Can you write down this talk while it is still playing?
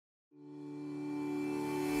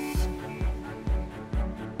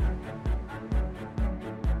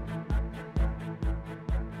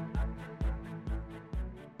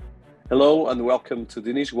Hello and welcome to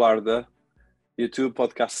Dinis Guarda YouTube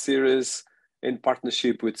podcast series in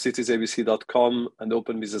partnership with citiesabc.com and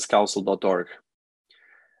openbusinesscouncil.org.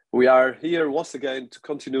 We are here once again to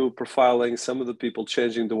continue profiling some of the people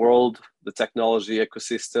changing the world, the technology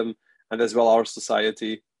ecosystem, and as well our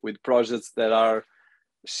society with projects that are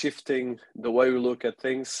shifting the way we look at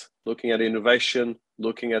things, looking at innovation,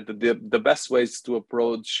 looking at the best ways to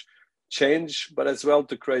approach change, but as well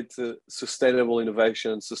to create sustainable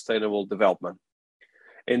innovation and sustainable development.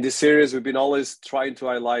 In this series, we've been always trying to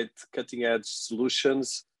highlight cutting edge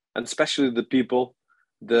solutions, and especially the people,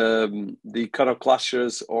 the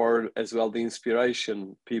iconoclasters, or as well the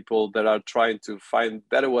inspiration people that are trying to find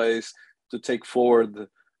better ways to take forward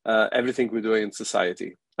everything we're doing in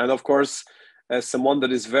society. And of course, as someone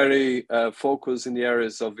that is very focused in the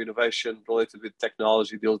areas of innovation related with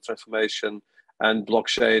technology, digital transformation, and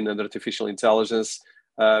blockchain and artificial intelligence,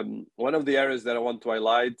 one of the areas that I want to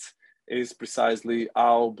highlight is precisely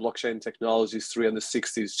how blockchain technologies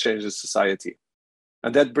 360s changes society.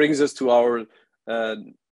 And that brings us to our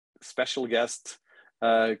special guest,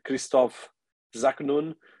 Christophe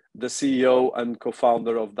Zaknoun, the CEO and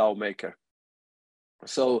co-founder of DAOmaker.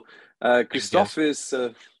 So Christophe is...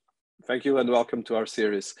 Thank you and welcome to our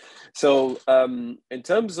series. So in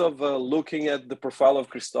terms of looking at the profile of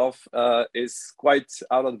Christophe, is quite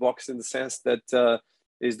out of the box in the sense that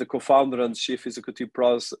is the co-founder and chief executive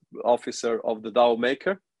officer of the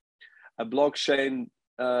DAOmaker, a blockchain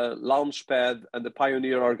launchpad and the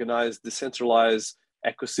pioneer organized decentralized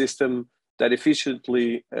ecosystem that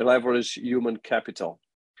efficiently leverage human capital.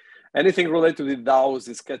 Anything related with DAOs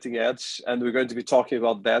is cutting edge, and we're going to be talking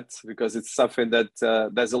about that because it's something that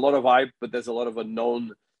there's a lot of hype, but there's a lot of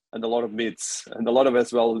unknown and a lot of myths and a lot of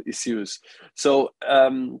as well issues. So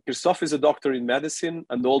Christophe is a doctor in medicine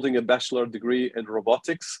and holding a bachelor degree in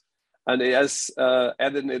robotics, and he has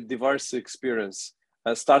had a diverse experience,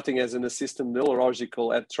 starting as an assistant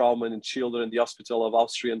neurological head trauma in children in the hospital of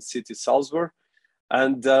Austrian city Salzburg,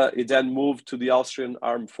 and he then moved to the Austrian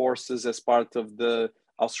Armed Forces as part of the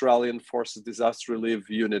Australian Forces Disaster Relief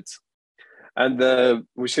Unit, and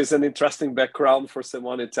which is an interesting background for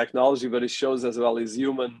someone in technology, but it shows as well his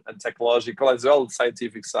human and technological as well as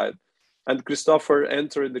scientific side. And Christopher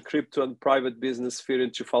entered the crypto and private business sphere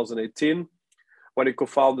in 2018 when he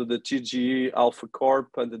co-founded the TGE Alpha Corp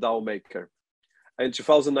and the DAOmaker. In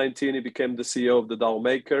 2019, he became the CEO of the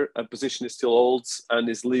DAOmaker, a position he still holds and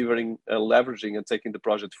is leveraging and taking the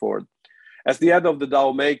project forward. As the head of the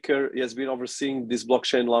DAOmaker, he has been overseeing this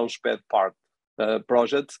blockchain launchpad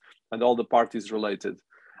project and all the parties related.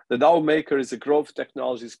 The DAOmaker is a growth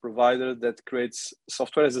technologies provider that creates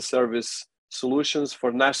software as a service solutions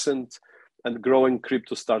for nascent and growing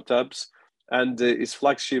crypto startups. And his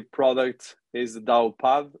flagship product is the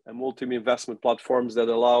DAOPad, a multi-investment platforms that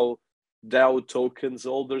allow DAO tokens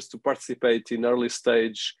holders to participate in early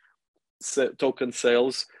stage token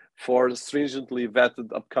sales for stringently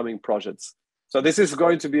vetted upcoming projects. So this is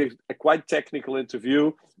going to be a quite technical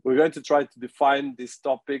interview. We're going to try to define these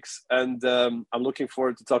topics, and I'm looking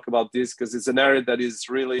forward to talk about this because it's an area that is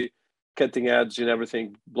really cutting edge in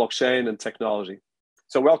everything blockchain and technology.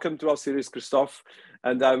 So welcome to our series, Christophe,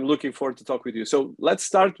 and I'm looking forward to talk with you. So let's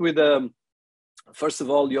start with, first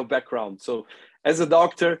of all, your background. So as a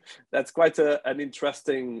doctor, that's quite an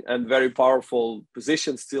interesting and very powerful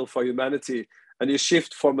position still for humanity. And you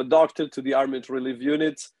shift from a doctor to the Armed Relief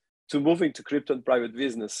Unit to moving to crypto and private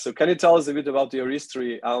business. So can you tell us a bit about your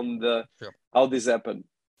history and Sure. how this happened?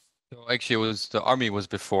 So actually, the army was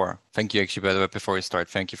before. Thank you, actually, by the way, before we start.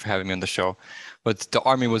 Thank you for having me on the show. But the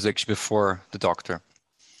army was actually before the doctor.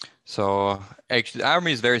 So actually, the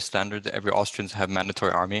army is very standard. Every Austrians have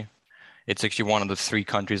mandatory army. It's actually one of the 3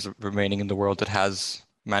 countries remaining in the world that has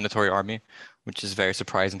mandatory army, which is very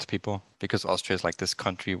surprising to people because Austria is like this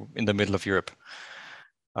country in the middle of Europe.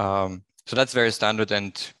 So that's very standard,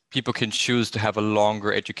 and people can choose to have a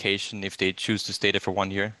longer education if they choose to stay there for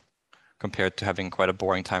 1 year compared to having quite a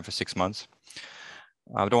boring time for 6 months.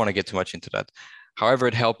 I don't want to get too much into that. However,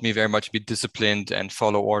 it helped me very much be disciplined and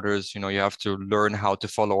follow orders. You have to learn how to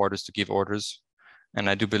follow orders to give orders. And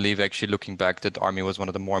I do believe, actually, looking back, that the army was one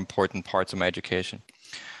of the more important parts of my education.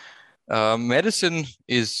 Medicine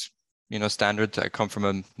is, standard. I come from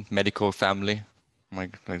a medical family.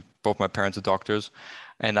 Both my parents are doctors.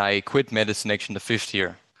 And I quit medicine actually in the 5th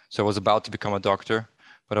year. So I was about to become a doctor,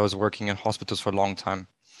 but I was working in hospitals for a long time.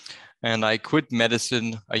 And I quit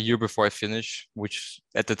medicine a year before I finished, which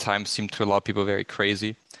at the time seemed to a lot of people very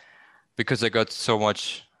crazy because I got so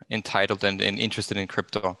much entitled and interested in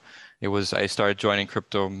crypto. I started joining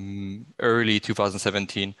crypto early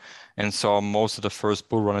 2017 and saw most of the first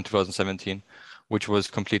bull run in 2017, which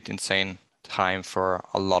was completely insane time for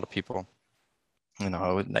a lot of people.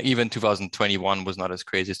 Even 2021 was not as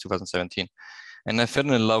crazy as 2017. And I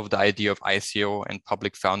fell in love with the idea of ICO and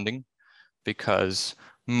public founding because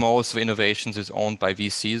most of innovations is owned by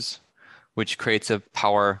VCs, which creates a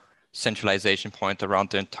power centralization point around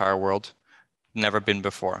the entire world. Never been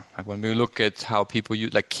before. Like when we look at how people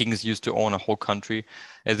use, like kings used to own a whole country,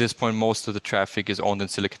 at this point, most of the traffic is owned in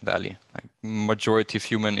Silicon Valley. Like majority of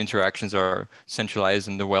human interactions are centralized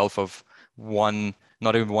in the wealth of one,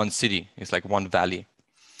 not even one city. It's like one valley.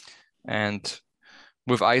 And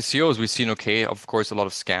with ICOs, we've seen, okay, of course, a lot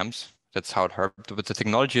of scams. That's how it hurt. But the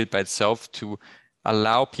technology by itself to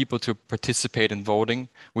allow people to participate in voting,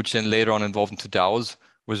 which then later on evolved into DAOs,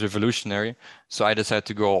 was revolutionary. So I decided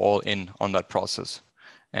to go all in on that process.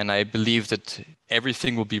 And I believe that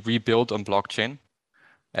everything will be rebuilt on blockchain,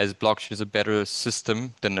 as blockchain is a better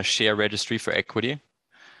system than a share registry for equity.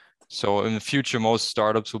 So in the future, most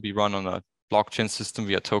startups will be run on a blockchain system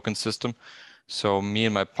via token system. So me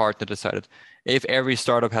and my partner decided if every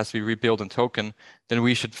startup has to be rebuilt on token, then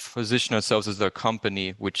we should position ourselves as the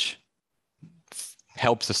company which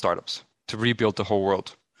helps the startups to rebuild the whole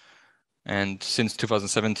world. And since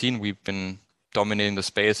 2017, we've been dominating the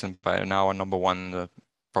space, and by now are number one,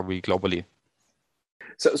 probably globally.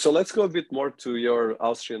 So let's go a bit more to your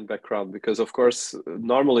Austrian background, because of course,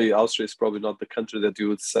 normally Austria is probably not the country that you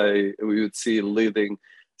would say we would see leading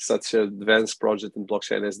such an advanced project in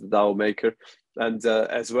blockchain as the DAO Maker. And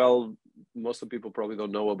as well, most of the people probably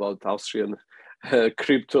don't know about Austrian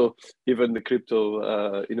crypto, even the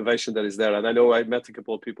crypto innovation that is there. And I know I met a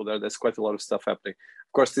couple of people there. There's quite a lot of stuff happening.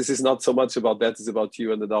 Of course, this is not so much about that. It's about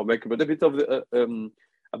you and the DAO Maker, but a bit of the,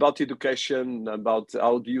 about education, about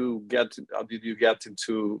how did you get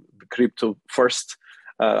into the crypto first?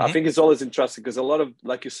 I think it's always interesting because a lot of,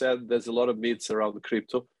 like you said, there's a lot of myths around the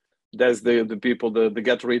crypto. There's the people, the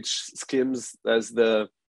get rich schemes. There's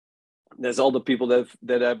all the people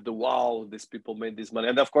that have the wow, these people made this money.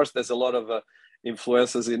 And of course, there's a lot of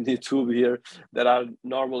influencers in YouTube here that are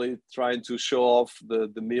normally trying to show off the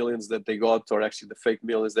millions that they got, or actually the fake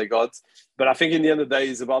millions they got. But I think in the end of the day,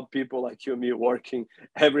 it's about people like you and me working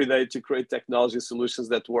every day to create technology solutions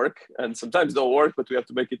that work. And sometimes don't work, but we have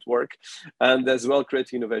to make it work. And as well,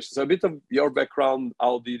 creating innovation. So a bit of your background,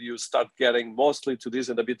 how did you start getting mostly to this,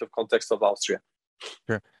 and a bit of context of Austria?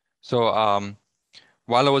 Sure. So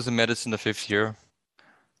while I was in medicine the 5th year,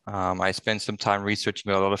 I spent some time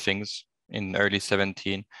researching a lot of things in early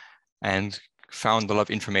 17 and found a lot of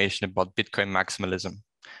information about Bitcoin maximalism.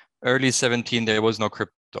 Early 17, there was no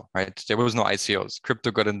crypto, right? There was no ICOs. Crypto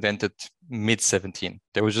got invented mid 17.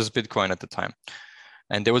 There was just Bitcoin at the time.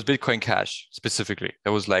 And there was Bitcoin Cash specifically.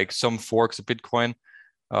 There was like some forks of Bitcoin.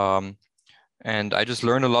 And I just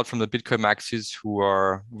learned a lot from the Bitcoin maxis, who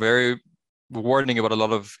are very warning about a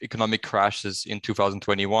lot of economic crashes in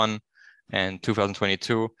 2021 and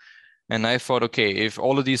 2022. And I thought, okay, if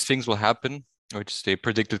all of these things will happen, which they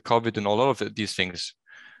predicted COVID and all of these things,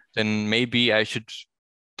 then maybe I should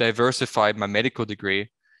diversify my medical degree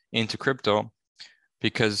into crypto,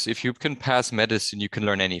 because if you can pass medicine, you can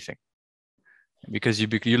learn anything, because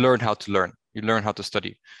you learn how to learn, you learn how to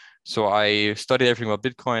study. So I studied everything about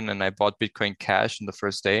Bitcoin, and I bought Bitcoin Cash in the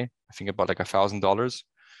first day. I think about like $1,000.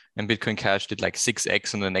 And Bitcoin Cash did like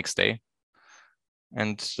 6x on the next day.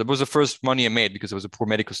 And that was the first money I made because I was a poor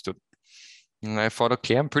medical student. And I thought,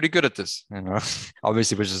 okay, I'm pretty good at this.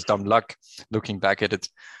 Obviously it was just dumb luck looking back at it.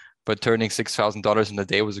 But turning $6,000 in a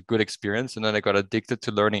day was a good experience. And then I got addicted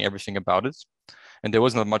to learning everything about it. And there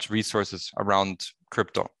wasn't much resources around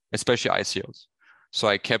crypto, especially ICOs. So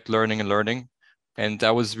I kept learning and learning. And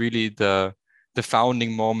that was really the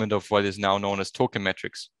founding moment of what is now known as token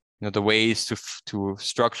metrics. The ways to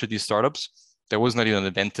structure these startups, that was not even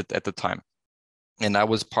invented at the time. And I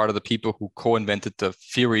was part of the people who co-invented the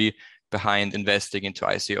theory behind investing into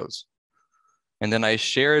ICOs. And then I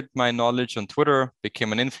shared my knowledge on Twitter,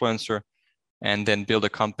 became an influencer, and then built a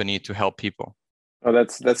company to help people. Oh,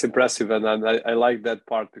 that's impressive, and I like that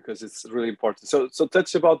part because it's really important. So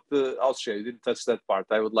touch about the Austria. You didn't touch that part.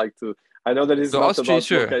 I would like to. I know that it's not Austria, about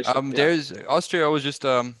sure. location. There's Austria. I was just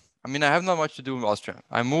I mean, I have not much to do with Austria.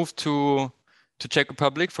 I moved to Czech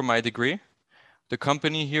Republic for my degree. The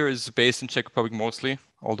company here is based in Czech Republic mostly,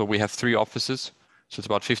 although we have 3 offices, so it's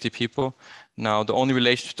about 50 people. Now, the only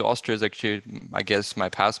relationship to Austria is actually, I guess, my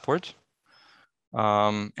passport.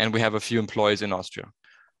 And we have a few employees in Austria.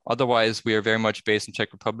 Otherwise, we are very much based in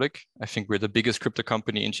Czech Republic. I think we're the biggest crypto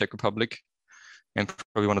company in Czech Republic, and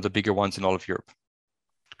probably one of the bigger ones in all of Europe.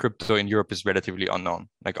 Crypto in Europe is relatively unknown,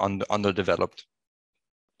 like underdeveloped.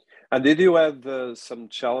 And did you have some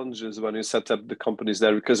challenges when you set up the companies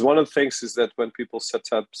there? Because one of the things is that when people set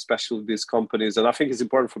up, especially these companies, and I think it's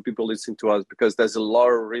important for people listening to us because there's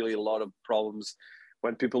really a lot of problems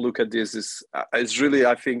when people look at this. It's really,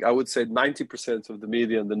 I think, I would say 90% of the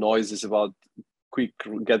media and the noise is about quick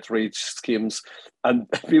get rich schemes, and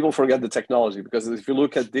people forget the technology. Because if you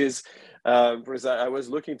look at this, for example, I was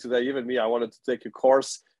looking today, even me, I wanted to take a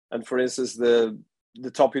course, and for instance, the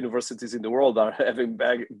top universities in the world are having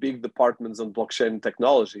big departments on blockchain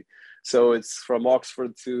technology. So it's from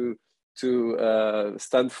Oxford to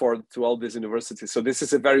Stanford to all these universities. So this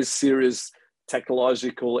is a very serious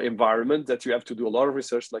technological environment that you have to do a lot of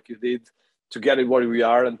research, like you did, to get it where we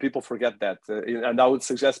are. And people forget that. And I would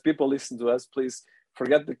suggest people listen to us, please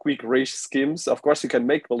forget the quick rich schemes. Of course, you can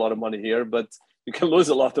make a lot of money here, but you can lose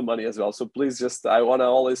a lot of money as well. So please I want to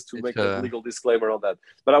always to make a legal disclaimer on that.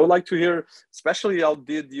 But I would like to hear, especially how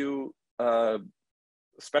did you,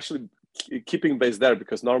 especially keeping based there,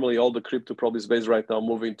 because normally all the crypto probably is based right now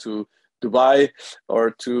moving to Dubai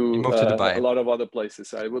or to Dubai. a lot of other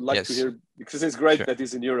places. I would like to hear, because it's great that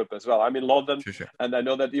it's in Europe as well. I'm in London, and I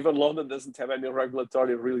know that even London doesn't have any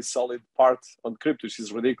regulatory really solid part on crypto, which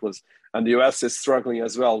is ridiculous. And the US is struggling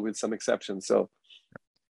as well with some exceptions. So.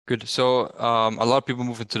 Good. So a lot of people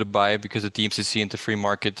move into Dubai because the DMCC and the free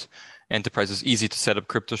market enterprise is easy to set up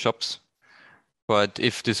crypto shops. But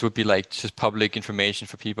if this would be like just public information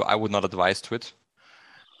for people, I would not advise to it.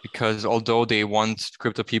 Because although they want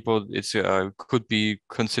crypto people, it's could be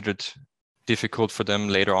considered difficult for them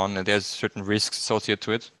later on, and there's certain risks associated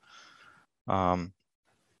to it.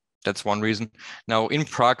 That's one reason. Now, in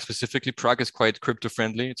Prague specifically, Prague is quite crypto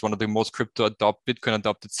friendly. It's one of the most Bitcoin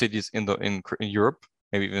adopted cities in Europe,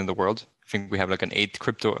 maybe even in the world. I think we have like a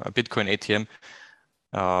Bitcoin ATM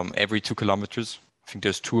every 2 kilometers. I think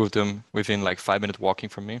there's 2 of them within like 5-minute walking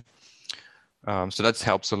from me. So that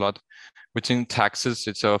helps a lot. Within taxes,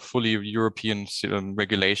 it's a fully European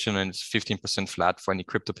regulation, and it's 15% flat for any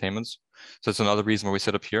crypto payments. So that's another reason why we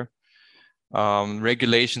set up here.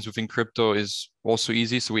 Regulations within crypto is also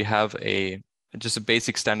easy. So we have just a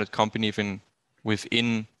basic standard company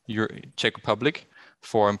within your Czech Republic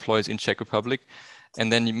for employees in Czech Republic.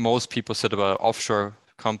 And then most people set up an offshore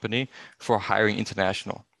company for hiring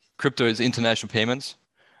international. Crypto is international payments,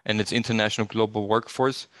 and it's international global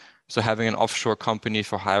workforce. So having an offshore company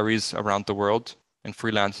for hirees around the world and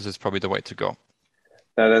freelancers is probably the way to go.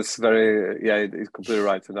 That's it's completely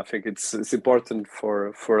right. And I think it's important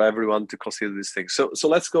for everyone to consider these things. So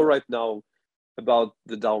let's go right now about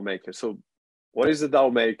the DAO Maker. So what is the DAO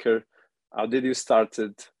Maker? How did you start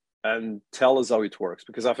it? And tell us how it works.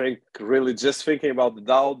 Because I think really just thinking about the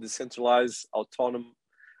DAO, decentralized autonomous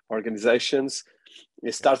organizations,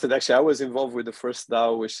 it started, actually, I was involved with the first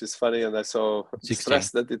DAO, which is funny, and I saw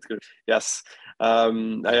stress that it could. Yes, I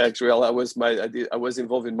was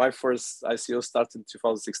involved in my first ICO, started in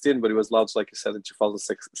 2016, but it was launched, like you said, in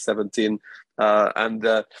 2017,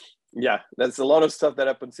 there's a lot of stuff that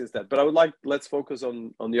happened since that. But I would let's focus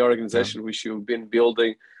on the organization, which you've been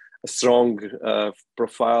building a strong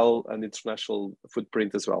profile and international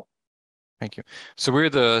footprint as well. Thank you. So we're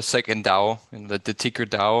the second DAO, and the ticker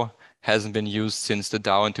DAO hasn't been used since the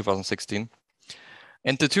DAO in 2016.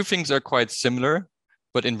 And the two things are quite similar,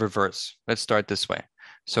 but in reverse. Let's start this way.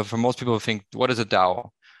 So for most people who think, what is a DAO?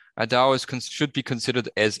 A DAO should be considered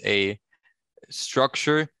as a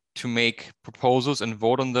structure to make proposals and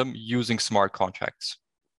vote on them using smart contracts.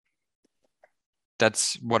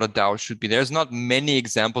 That's what a DAO should be. There's not many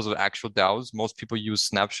examples of actual DAOs. Most people use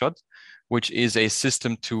Snapshot, which is a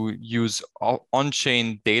system to use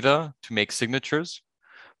on-chain data to make signatures.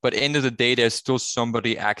 But at the end of the day, there's still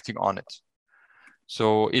somebody acting on it.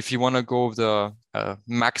 So if you want to go with the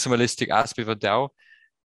maximalistic aspect of a DAO,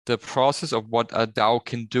 the process of what a DAO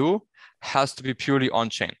can do has to be purely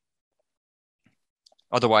on-chain.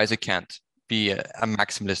 Otherwise, it can't be a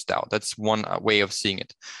maximalist DAO. That's one way of seeing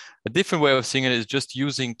it. A different way of seeing it is just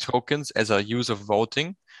using tokens as a use of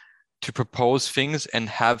voting to propose things and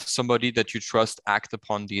have somebody that you trust act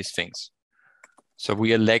upon these things. So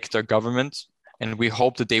we elect our government, and we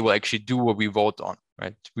hope that they will actually do what we vote on,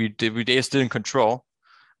 right? They're still in control.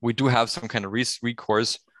 We do have some kind of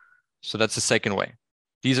recourse. So that's the second way.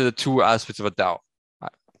 These are the two aspects of a DAO.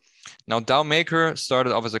 Now, DAO Maker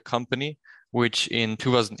started off as a company, which in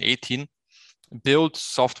 2018 built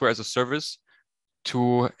software as a service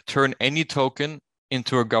to turn any token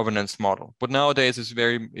into a governance model. But nowadays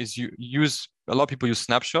a lot of people use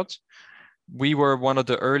Snapshot. We were one of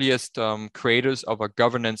the earliest creators of a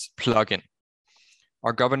governance plugin.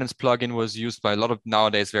 Our governance plugin was used by a lot of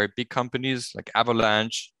nowadays very big companies like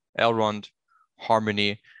Avalanche, Elrond,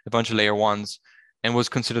 Harmony, a bunch of layer ones. and was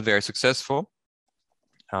considered very successful.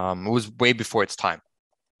 It was way before its time.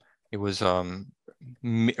 It was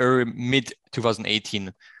mid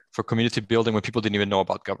 2018 for community building when people didn't even know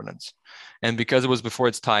about governance. And because it was before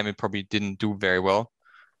its time, it probably didn't do very well.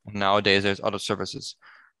 Nowadays, there's other services.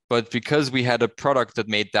 But because we had a product that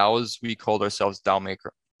made DAOs, we called ourselves DAO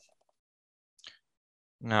Maker.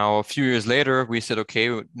 Now, a few years later, we said,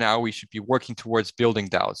 okay, now we should be working towards building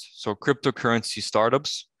DAOs. So cryptocurrency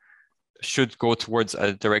startups should go towards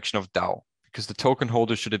a direction of DAO because the token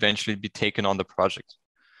holders should eventually be taken on the project.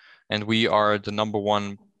 And we are the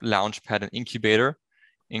 #1 launchpad and incubator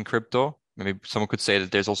in crypto. Maybe someone could say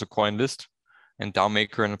that there's also CoinList and DAO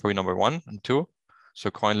Maker and probably #1 and 2. So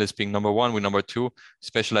CoinList being #1, we're #2,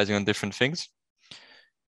 specializing on different things.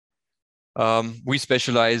 We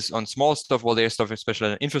specialize on small stuff, while their stuff is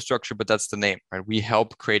specialized in infrastructure, but that's the name, right? We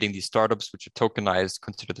help creating these startups, which are tokenized,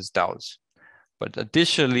 considered as DAOs. But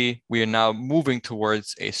additionally, we are now moving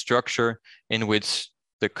towards a structure in which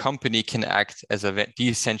the company can act as a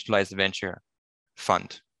decentralized venture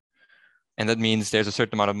fund. And that means there's a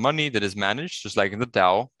certain amount of money that is managed, just like in the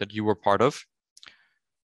DAO that you were part of.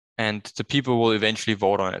 And the people will eventually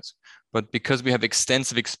vote on it. But because we have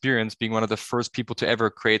extensive experience being one of the first people to ever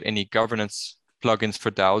create any governance plugins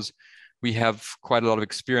for DAOs, we have quite a lot of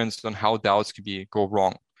experience on how DAOs can go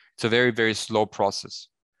wrong. It's a very, very slow process.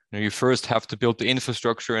 You first have to build the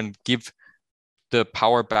infrastructure and give the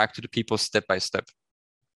power back to the people step by step.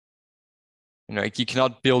 You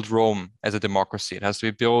cannot build Rome as a democracy. It has to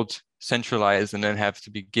be built, centralized, and then have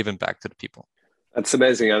to be given back to the people. That's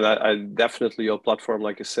amazing. And I definitely, your platform,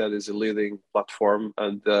 like you said, is a leading platform.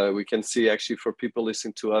 And we can see actually for people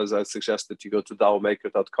listening to us, I suggest that you go to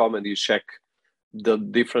daomaker.com and you check the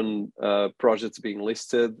different projects being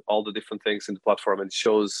listed, all the different things in the platform. And it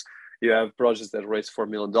shows you have projects that raise $4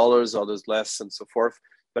 million, others less, and so forth.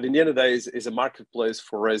 But in the end of the day, is a marketplace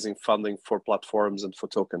for raising funding for platforms and for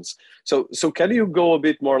tokens. So can you go a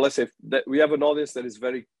bit more? Let's say that we have an audience that is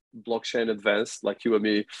very blockchain advanced, like you and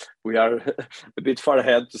me. We are a bit far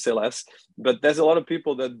ahead, to say less. But there's a lot of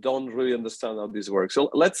people that don't really understand how this works. So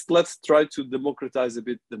let's try to democratize a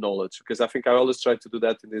bit the knowledge, because I think I always try to do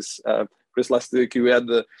that in this. Chris, last week we had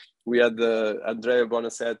Andrea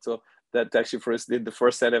Bonaceto that actually first did the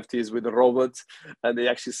first NFTs with a robot, and they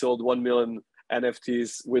actually sold 1 million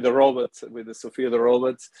NFTs with a robot, with the Sophia the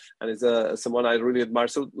robot, and it's someone I really admire.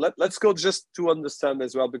 So let's go just to understand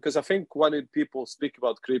as well, because I think when people speak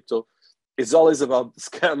about crypto, it's always about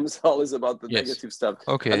scams, always about the negative stuff.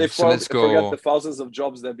 Okay, and so let's go. Forget the thousands of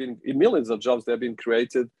jobs that have been, millions of jobs that have been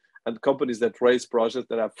created, and companies that raise projects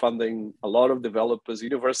that are funding a lot of developers,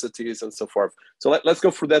 universities, and so forth. So let's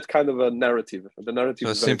go through that kind of a narrative. The narrative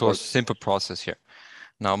is very simple process here.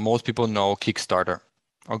 Now, most people know Kickstarter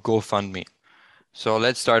or GoFundMe. So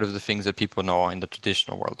let's start with the things that people know in the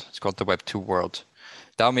traditional world. It's called the Web 2 world.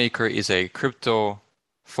 DAO Maker is a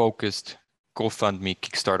crypto-focused GoFundMe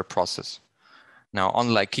Kickstarter process. Now,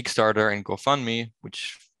 unlike Kickstarter and GoFundMe,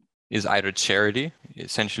 which is either charity,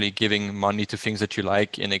 essentially giving money to things that you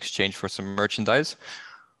like in exchange for some merchandise,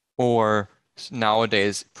 or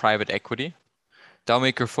nowadays private equity, DAO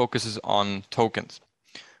Maker focuses on tokens.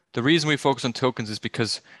 The reason we focus on tokens is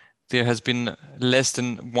because there has been less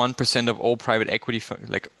than 1% of all private equity,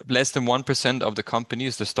 like less than 1% of the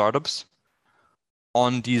companies, the startups,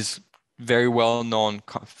 on these very well-known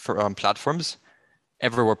platforms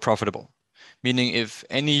ever were profitable. Meaning if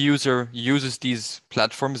any user uses these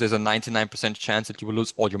platforms, there's a 99% chance that you will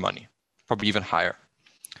lose all your money, probably even higher.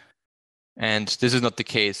 And this is not the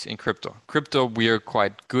case in crypto. Crypto, we are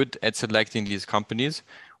quite good at selecting these companies.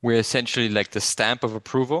 We're essentially like the stamp of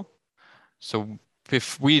approval. So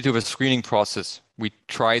if we do a screening process, we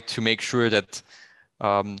try to make sure that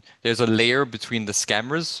there's a layer between the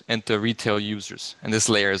scammers and the retail users, and this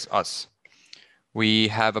layer is us. We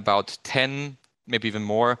have about 10, maybe even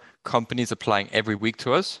more, companies applying every week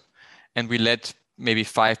to us, and we let maybe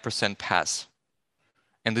 5% pass.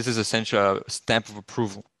 And this is essentially a stamp of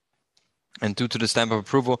approval. And due to the stamp of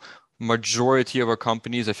approval, majority of our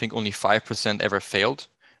companies, I think only 5% ever failed,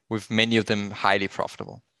 with many of them highly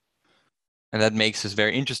profitable. And that makes this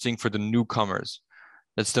very interesting for the newcomers.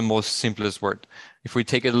 That's the most simplest word. If we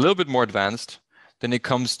take it a little bit more advanced, then it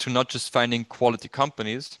comes to not just finding quality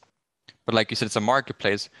companies, but like you said, it's a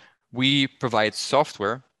marketplace. We provide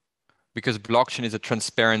software because blockchain is a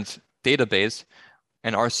transparent database,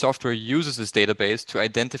 and our software uses this database to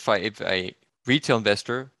identify if a retail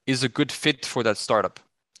investor is a good fit for that startup.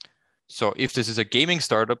 So if this is a gaming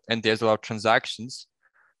startup and there's a lot of transactions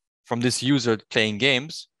from this user playing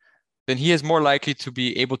games, then he is more likely to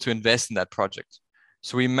be able to invest in that project.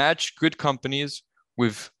 So we match good companies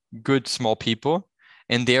with good small people,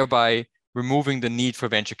 and thereby removing the need for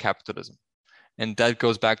venture capitalism. And that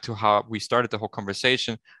goes back to how we started the whole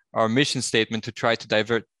conversation, our mission statement to try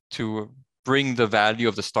to bring the value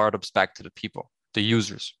of the startups back to the people, the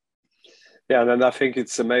users. Yeah, and I think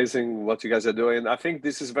it's amazing what you guys are doing. I think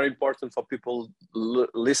this is very important for people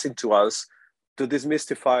listening to us to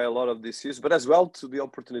demystify a lot of these issues, but as well to the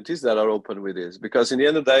opportunities that are open with this. Because in the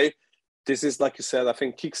end of the day, this is, like you said, I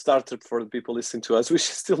think Kickstarter, for the people listening to us, which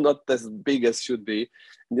is still not as big as should be.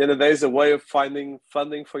 In the end of the day, is a way of finding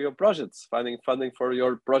funding for your projects, finding funding for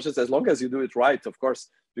your projects, as long as you do it right, of course.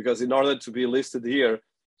 Because in order to be listed here,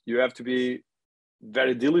 you have to be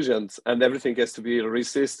very diligent, and everything has to be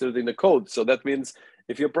registered in the code. So that means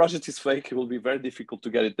if your project is fake, it will be very difficult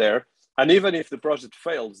to get it there. And even if the project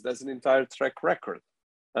fails, there's an entire track record.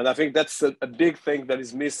 And I think that's a big thing that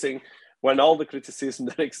is missing when all the criticism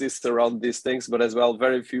that exists around these things, but as well,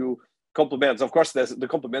 very few compliments. Of course, the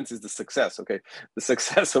compliments is the success, okay? The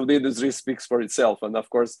success of the industry speaks for itself. And of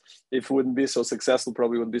course, if it wouldn't be so successful,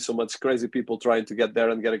 probably wouldn't be so much crazy people trying to get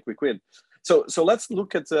there and get a quick win. So let's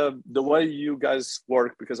look at the way you guys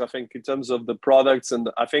work, because I think in terms of the products, and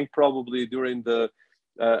I think probably during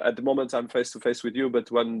at the moment I'm face to face with you,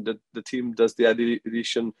 but when the team does the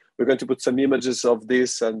edition, we're going to put some images of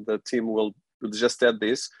this, and the team will just add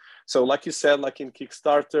this. So like you said, like in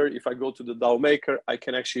Kickstarter, if I go to the DAO Maker, I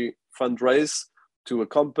can actually fundraise to a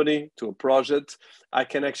company, to a project. I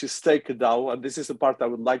can actually stake a DAO. And this is the part I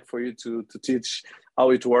would like for you to teach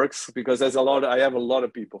how it works, because I have a lot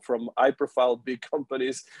of people from high profile big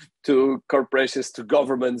companies to corporations to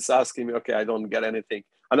governments asking me, okay, I don't get anything.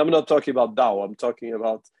 And I'm not talking about DAO, I'm talking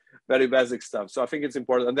about very basic stuff. So I think it's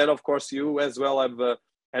important. And then of course you as well have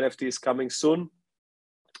NFTs coming soon.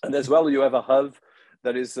 And as well, you have a hub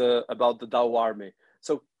that is about the DAO army.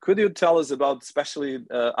 So could you tell us about, especially,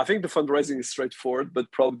 I think the fundraising is straightforward,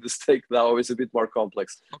 but probably the stake DAO is a bit more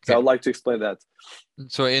complex. Okay. So I'd like to explain that.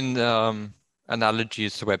 So in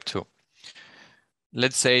analogies to Web2,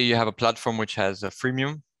 let's say you have a platform which has a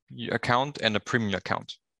freemium account and a premium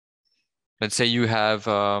account. Let's say you have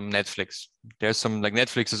Netflix. There's some, like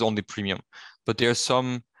Netflix is only premium, but there's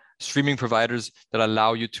some streaming providers that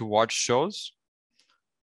allow you to watch shows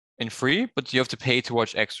in free, but you have to pay to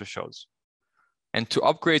watch extra shows. And to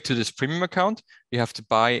upgrade to this premium account, you have to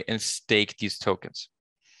buy and stake these tokens.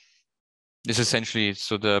 This essentially,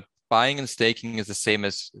 so the buying and staking is the same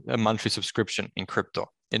as a monthly subscription in crypto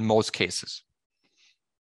in most cases.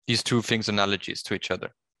 These two things are analogies to each other.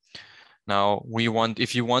 Now,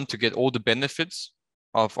 if you want to get all the benefits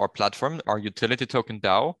of our platform, our utility token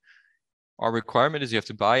DAO, our requirement is you have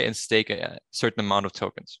to buy and stake a certain amount of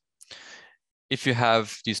tokens. If you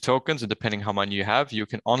have these tokens, and depending how many you have, you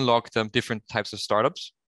can unlock them different types of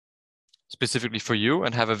startups specifically for you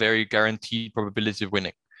and have a very guaranteed probability of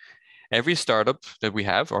winning. Every startup that we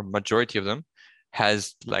have, or majority of them,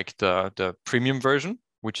 has like the premium version,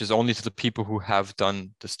 which is only to the people who have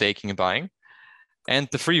done the staking and buying, and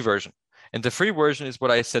the free version. And the free version is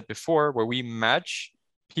what I said before, where we match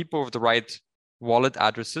people with the right wallet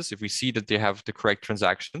addresses, if we see that they have the correct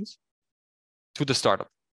transactions, to the startup.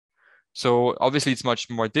 So obviously it's much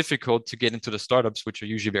more difficult to get into the startups, which are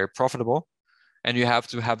usually very profitable. And you have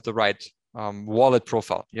to have the right wallet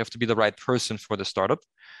profile. You have to be the right person for the startup.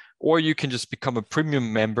 Or you can just become a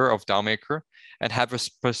premium member of DAO Maker and have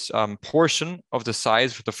a portion of the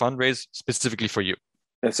size for the fundraise specifically for you.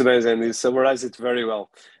 That's amazing. You summarize it very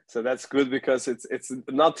well. So that's good, because it's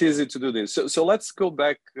not easy to do this. So let's go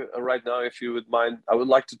back right now, if you would mind. I would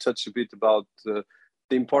like to touch a bit about the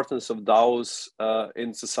importance of DAOs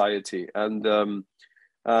in society, and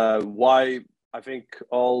why I think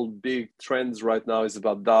all big trends right now is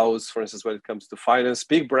about DAOs. For instance, when it comes to finance,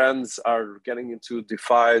 big brands are getting into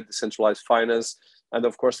DeFi, decentralized finance. And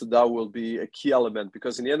of course, the DAO will be a key element,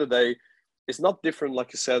 because in the end of the day, it's not different,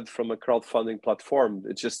 like you said, from a crowdfunding platform.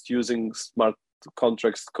 It's just using smart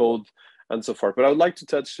contracts code and so forth. But I would like to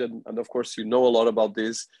touch, and of course, you know a lot about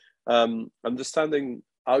this, understanding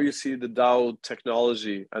how you see the DAO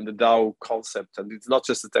technology and the DAO concept. And it's not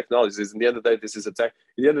just the technology. In the end of the day, this is in the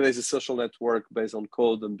end of the day, it's a social network based on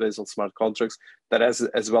code and based on smart contracts that has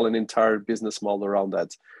as well an entire business model around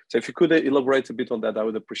that. So if you could elaborate a bit on that, I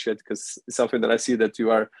would appreciate it, because it's something that I see that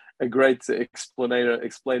you are a great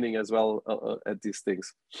explaining as well at these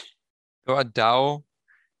things. So a DAO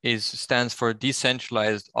stands for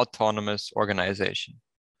Decentralized Autonomous Organization.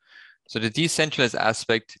 So the decentralized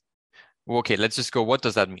aspect, okay, let's just go, what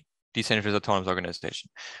does that mean? Decentralized Autonomous Organization.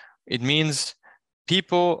 It means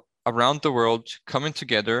people around the world coming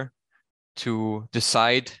together to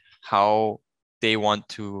decide how they want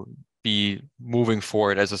to be moving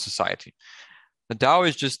forward as a society. The DAO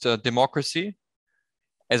is just a democracy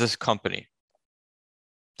as a company.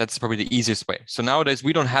 That's probably the easiest way. So nowadays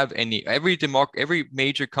we don't have every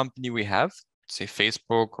major company we have, say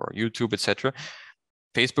Facebook or YouTube, etc.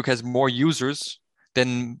 Facebook has more users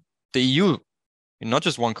than the EU in not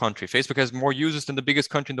just one country. Facebook has more users than the biggest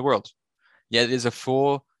country in the world. Yet it is a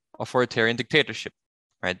full authoritarian dictatorship,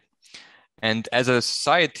 right? And as a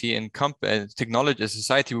society and technology, as a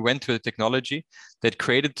society, we went to a technology that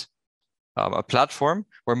created a platform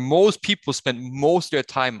where most people spend most of their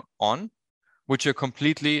time on, which are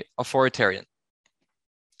completely authoritarian.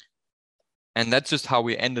 And that's just how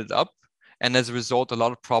we ended up. And as a result, a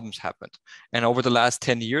lot of problems happened. And over the last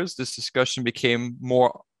 10 years, this discussion became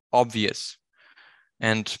more obvious.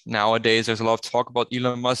 And nowadays, there's a lot of talk about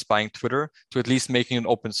Elon Musk buying Twitter to at least making it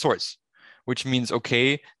open source, which means,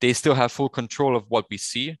 okay, they still have full control of what we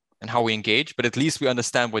see and how we engage, but at least we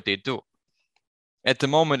understand what they do. At the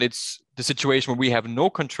moment, it's the situation where we have no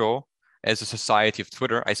control as a society of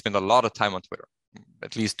Twitter. I spend a lot of time on Twitter,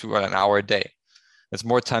 at least an hour a day. That's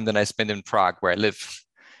more time than I spend in Prague, where I live.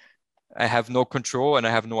 I have no control and I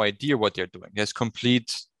have no idea what they're doing. There's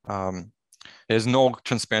no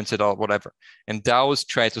transparency at all, whatever. And DAOs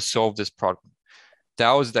try to solve this problem.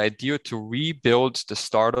 DAO is the idea to rebuild the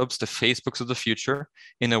startups, the Facebooks of the future,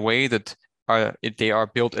 in a way that they are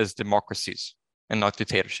built as democracies and not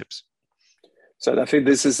dictatorships. So I think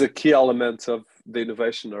this is a key element of the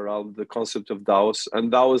innovation around the concept of DAOs.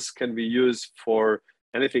 And DAOs can be used for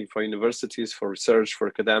anything, for universities, for research, for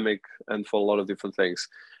academic, and for a lot of different things.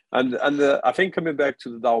 And I think coming back to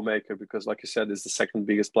the DAO Maker, because like you said, it's the second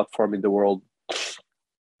biggest platform in the world.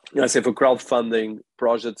 I say for crowdfunding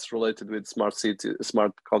projects related with smart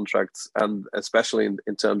contracts, and especially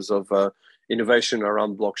in terms of innovation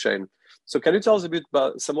around blockchain. So can you tell us a bit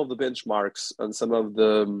about some of the benchmarks and some of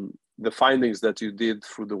the findings that you did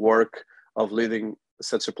through the work of leading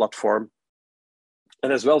such a platform?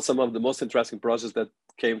 And as well, some of the most interesting projects that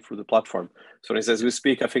came through the platform. So as we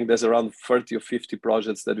speak, I think there's around 30 or 50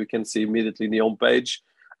 projects that we can see immediately in the homepage.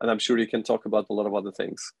 And I'm sure you can talk about a lot of other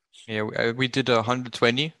things. Yeah, we did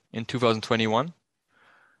 120 in 2021.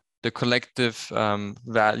 The collective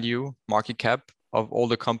value, market cap of all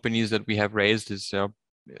the companies that we have raised is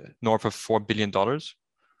north of $4 billion.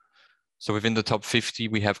 So within the top 50,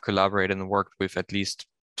 we have collaborated and worked with at least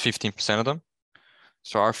 15% of them.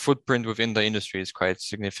 So our footprint within the industry is quite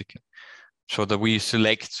significant. So that we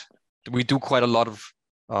do quite a lot of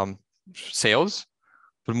sales,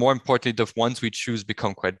 but more importantly, the ones we choose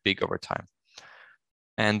become quite big over time.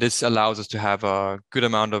 And this allows us to have a good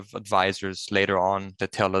amount of advisors later on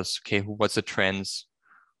that tell us, okay, what's the trends,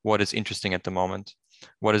 what is interesting at the moment,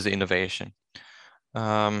 what is the innovation.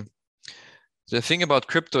 The thing about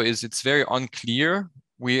crypto is it's very unclear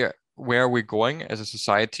where we're going as a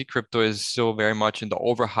society. Crypto is still very much in the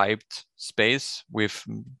overhyped space with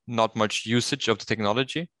not much usage of the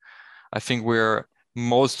technology. I think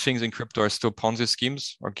most things in crypto are still Ponzi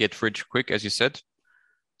schemes or get rich quick, as you said.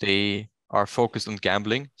 They are focused on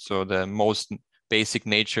gambling, so the most basic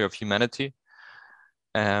nature of humanity.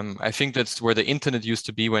 I think that's where the internet used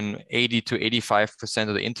to be, when 80 to 85%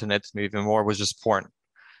 of the internet, maybe even more, was just porn.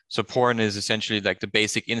 So porn is essentially like the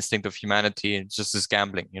basic instinct of humanity, and just as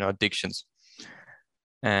gambling, addictions.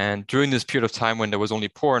 And during this period of time when there was only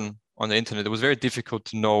porn on the internet, it was very difficult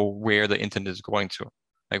to know where the internet is going to,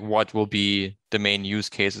 like what will be the main use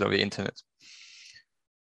cases of the internet.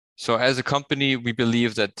 So as a company, we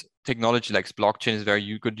believe that technology like blockchain is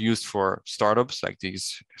very good used for startups, like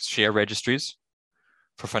these share registries,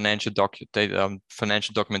 for financial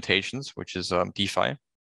documentations, which is DeFi.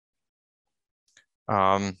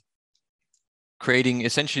 Creating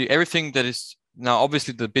essentially everything that is now,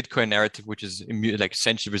 obviously the Bitcoin narrative, which is like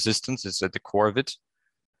essentially resistance, is at the core of it.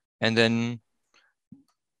 And then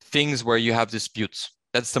things where you have disputes.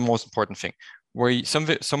 That's the most important thing.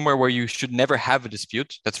 Somewhere where you should never have a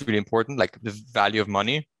dispute. That's really important, like the value of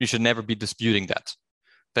money. You should never be disputing that.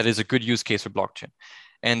 That is a good use case for blockchain.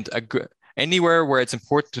 And anywhere where it's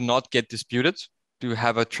important to not get disputed, to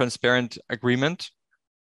have a transparent agreement,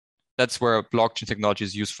 that's where blockchain technology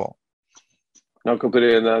is useful. No,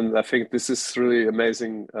 completely. And I think this is really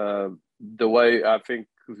amazing. The way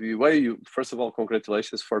you, first of all,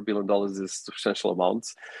 congratulations, $4 billion is a substantial amount.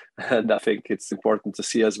 And I think it's important to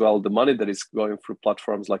see as well the money that is going through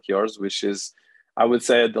platforms like yours, which is, I would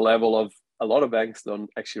say, at the level of a lot of banks don't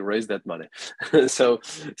actually raise that money. so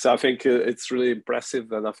I think it's really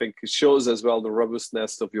impressive. And I think it shows as well the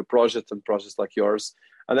robustness of your project and projects like yours,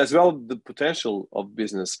 and as well the potential of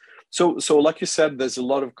business. So like you said, there's a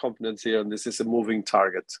lot of components here, and this is a moving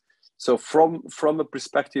target. So from a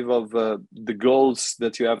perspective of the goals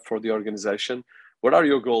that you have for the organization, what are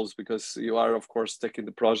your goals? Because you are, of course, taking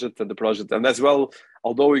the project, and as well,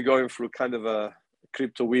 although we're going through kind of a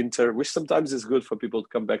crypto winter, which sometimes is good for people to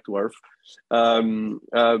come back to earth.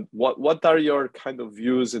 What are your kind of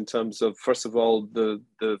views in terms of, first of all,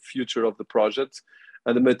 the future of the project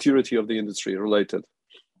and the maturity of the industry related?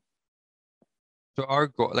 So our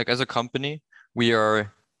goal, like as a company, we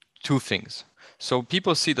are two things. So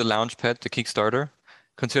people see the Launchpad, the Kickstarter,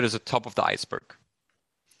 considered as the top of the iceberg.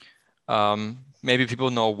 Maybe people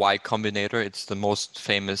know Y Combinator. It's the most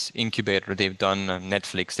famous incubator. They've done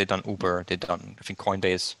Netflix, they've done Uber, they've done, I think,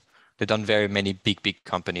 Coinbase. They've done very many big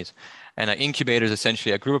companies. And an incubator is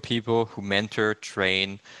essentially a group of people who mentor,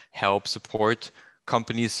 train, help, support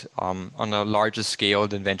companies on a larger scale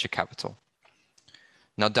than venture capital.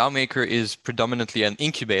 Now, DAOmaker is predominantly an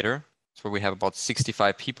incubator. So we have about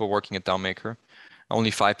 65 people working at DAOmaker. Only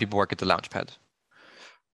 5 people work at the Launchpad.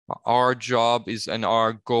 Our job is, and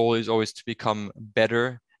our goal is always to become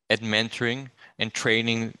better at mentoring and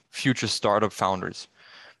training future startup founders,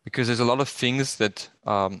 because there's a lot of things that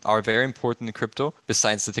are very important in crypto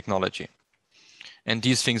besides the technology. And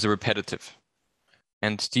these things are repetitive.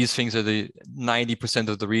 And these things are the 90%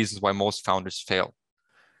 of the reasons why most founders fail.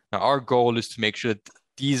 Now, our goal is to make sure that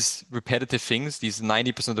these repetitive things, these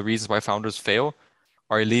 90% of the reasons why founders fail,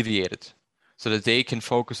 are alleviated so that they can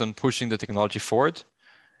focus on pushing the technology forward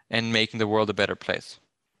and making the world a better place.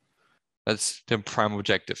 That's the prime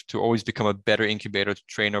objective, to always become a better incubator, to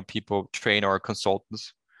train our people, train our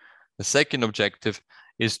consultants. The second objective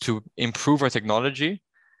is to improve our technology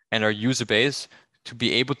and our user base to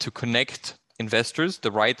be able to connect investors,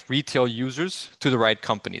 the right retail users, to the right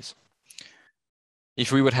companies.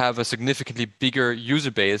 If we would have a significantly bigger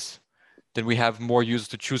user base, then we have more users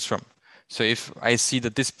to choose from. So if I see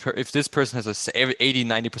that if this person has a 80,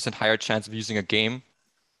 90% higher chance of using a game,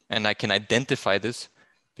 and I can identify this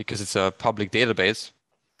because it's a public database,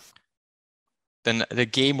 then the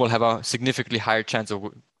game will have a significantly higher chance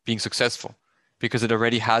of being successful because it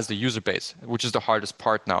already has the user base, which is the hardest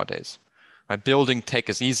part nowadays. Building tech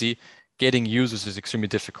is easy, getting users is extremely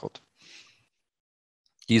difficult.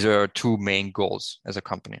 These are our two main goals as a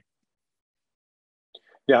company.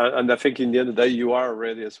 Yeah, and I think in the end of the day, you are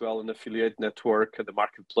already as well an affiliate network at the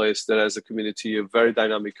marketplace that has a community, a very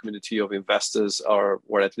dynamic community of investors, or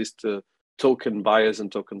at least token buyers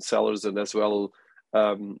and token sellers, and as well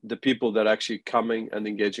the people that are actually coming and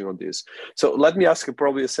engaging on this. So let me ask you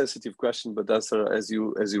probably a sensitive question, but answer as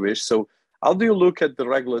you wish. So how do you look at the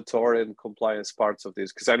regulatory and compliance parts of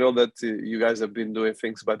this? Because I know that you guys have been doing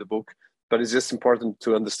things by the book, but it's just important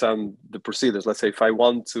to understand the procedures. Let's say if I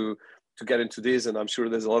want to get into this, and I'm sure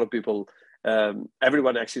there's a lot of people,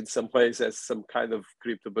 everyone actually in some ways has some kind of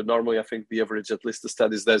crypto, but normally I think the average, at least the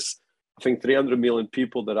studies, there's I think 300 million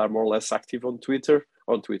people that are more or less active on crypto,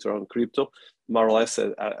 more or less,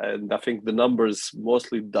 and I think the numbers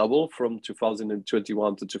mostly double from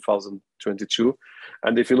 2021 to 2022.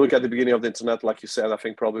 And if you look at the beginning of the internet, like you said, I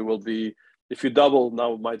think probably will be, if you double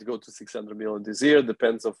now, it might go to 600 million this year,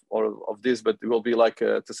 depends of this, but it will be like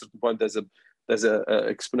at a certain point there's a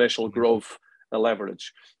exponential growth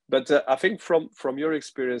leverage. But I think from your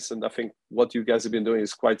experience, and I think what you guys have been doing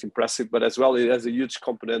is quite impressive, but as well, it has a huge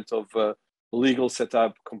component of legal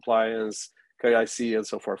setup, compliance, KYC, and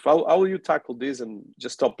so forth. How will you tackle this? And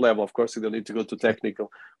just top level, of course, you don't need to go to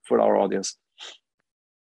technical for our audience.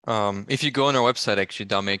 If you go on our website, actually,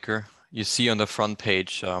 DAOmaker, you see on the front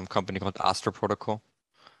page a company called Astra Protocol.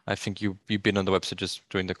 I think you've been on the website just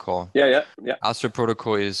during the call. Yeah. Astra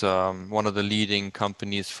Protocol is one of the leading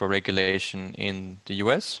companies for regulation in the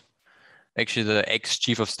US. Actually, the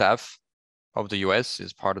ex-chief of staff of the US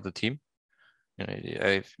is part of the team.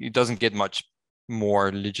 It doesn't get much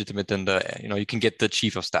more legitimate than you can get the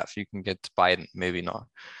chief of staff. You can get Biden, maybe not.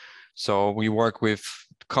 So we work with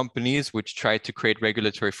companies which try to create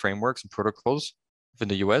regulatory frameworks and protocols within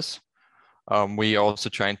the US. We also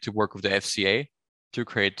trying to work with the FCA to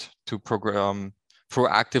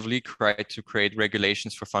proactively try to create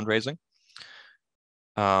regulations for fundraising.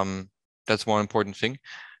 That's one important thing.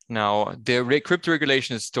 Now, the crypto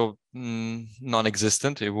regulation is still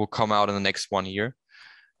non-existent. It will come out in the next 1 year.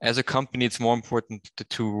 As a company, it's more important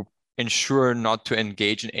to ensure not to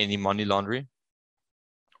engage in any money laundering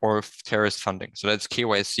or terrorist funding. So that's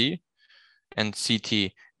KYC and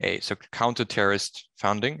CTA. So counter-terrorist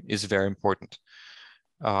funding is very important.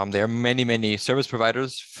 There are many service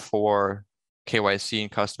providers for KYC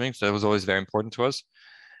and customing, so that was always very important to us.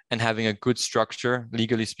 And having a good structure,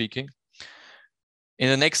 legally speaking. In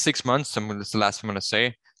the next 6 months, this is the last thing I'm going to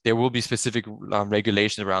say, there will be specific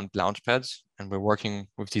regulations around launchpads, and we're working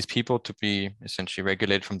with these people to be essentially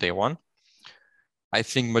regulated from day one. I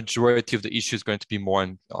think majority of the issue is going to be more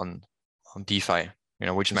on DeFi,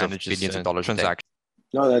 which manages billions of dollars transactions.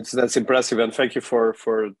 No, that's impressive, and thank you for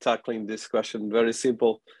tackling this question. Very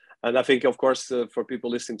simple, and I think, of course, for people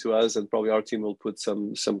listening to us, and probably our team will put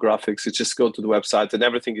some graphics. You just go to the website, and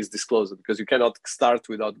everything is disclosed because you cannot start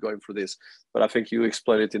without going through this. But I think you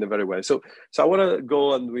explain it in a very way. So I want to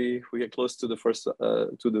go, and we get close to the first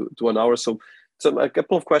to 1 hour. So a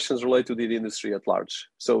couple of questions related to the industry at large.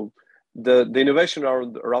 So the innovation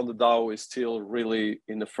around the DAO is still really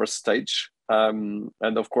in the first stage, and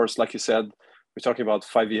of course, like you said, we're talking about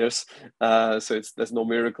 5 years. So there's no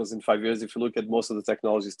miracles in 5 years. If you look at most of the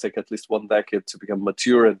technologies, take at least 1 decade to become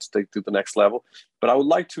mature and to take to the next level. But I would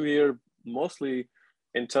like to hear mostly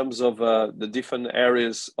in terms of the different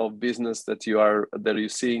areas of business that you're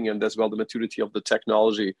seeing, and as well the maturity of the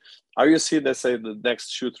technology. How you see, let's say, the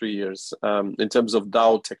next 2-3 years in terms of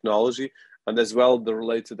DAO technology, and as well the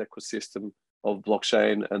related ecosystem of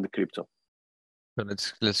blockchain and the crypto. So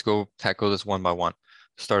let's go tackle this one by one.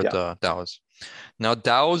 Start the DAOs. Now,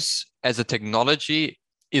 DAOs as a technology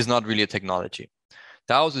is not really a technology.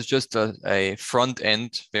 DAOs is just a front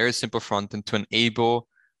end, very simple front end to enable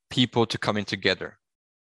people to come in together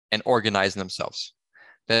and organize themselves.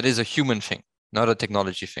 That is a human thing, not a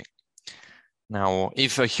technology thing. Now,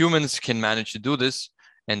 if humans can manage to do this,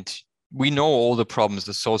 and we know all the problems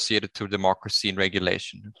associated to democracy and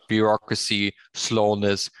regulation, bureaucracy,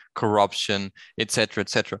 slowness, corruption, etc.,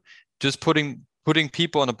 etc. Just putting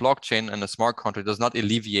people on a blockchain and a smart contract does not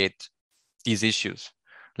alleviate these issues.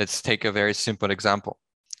 Let's take a very simple example.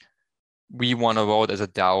 We want to vote as a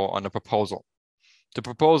DAO on a proposal. The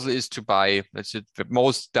proposal is to buy, let's say,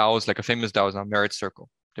 most DAOs, like a famous DAO is now Merit Circle.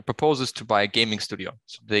 The proposal is to buy a gaming studio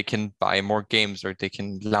so they can buy more games or they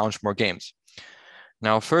can launch more games.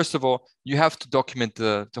 Now, first of all, you have to document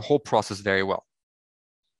the whole process very well.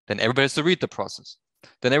 Then everybody has to read the process.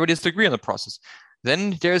 Then everybody has to agree on the process.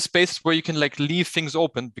 Then there's space where you can leave things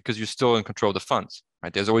open because you're still in control of the funds,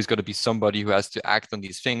 right? There's always got to be somebody who has to act on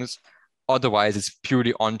these things. Otherwise, it's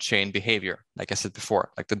purely on-chain behavior, like I said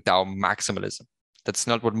before, like the DAO maximalism. That's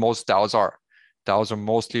not what most DAOs are. DAOs are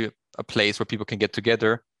mostly a place where people can get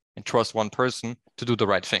together and trust one person to do the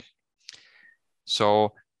right thing.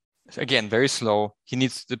 So again, very slow.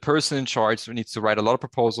 The person in charge needs to write a lot of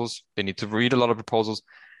proposals. They need to read a lot of proposals.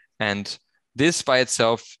 And this by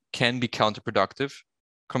itself can be counterproductive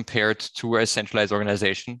compared to a centralized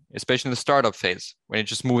organization, especially in the startup phase when it's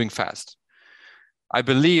just moving fast. I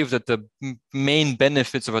believe that the main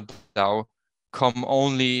benefits of a DAO come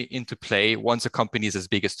only into play once a company is as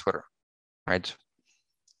big as Twitter, right?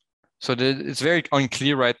 So it's very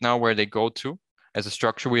unclear right now where they go to as a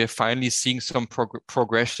structure. We are finally seeing some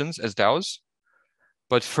progressions as DAOs.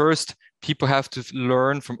 But first, people have to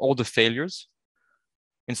learn from all the failures.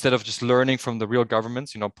 Instead of just learning from the real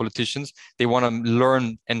governments, politicians, they want to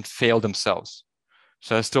learn and fail themselves.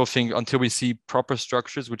 So I still think until we see proper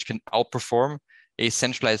structures which can outperform a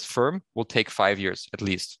centralized firm will take 5 years at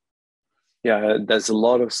least. Yeah, there's a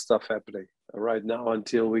lot of stuff happening right now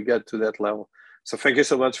until we get to that level. So thank you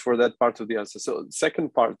so much for that part of the answer. So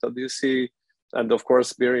second part, how do you see, and of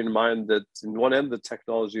course, bear in mind that in one end, the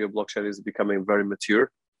technology of blockchain is becoming very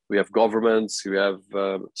mature. We have governments, we have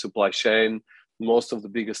supply chain. Most of the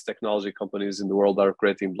biggest technology companies in the world are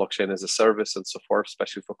creating blockchain as a service and so forth,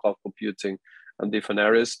 especially for cloud computing and different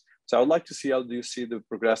areas. So I would like to see, how do you see the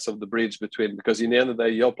progress of the bridge between, because in the end of the day,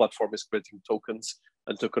 your platform is creating tokens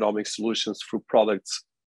and tokenomic solutions through products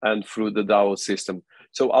and through the DAO system.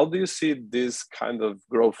 So how do you see this kind of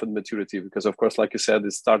growth and maturity? Because of course, like you said,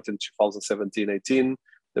 it started in 2017, 18.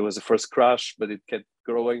 There was a first crash, but it kept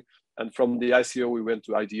growing. And from the ICO, we went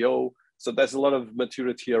to IDO. So there's a lot of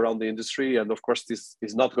maturity around the industry. And of course, this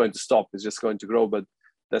is not going to stop. It's just going to grow, but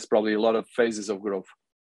there's probably a lot of phases of growth.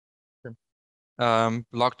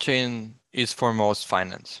 Blockchain is for most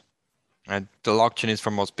finance. Right? The blockchain is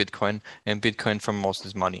for most Bitcoin, and Bitcoin for most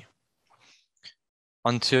is money.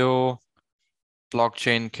 Until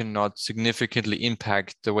blockchain cannot significantly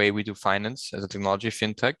impact the way we do finance as a technology,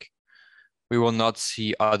 fintech, we will not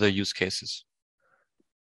see other use cases.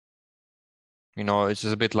 It's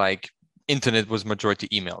just a bit like internet was majority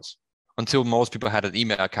emails. Until most people had an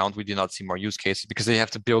email account, we did not see more use cases because they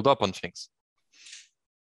have to build up on things.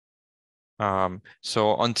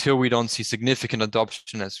 So until we don't see significant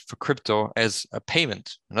adoption for crypto as a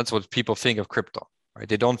payment, and that's what people think of crypto, right?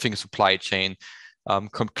 They don't think supply chain,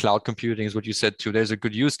 cloud computing is what you said too. There's a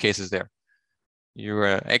good use cases there. You're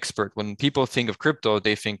an expert. When people think of crypto,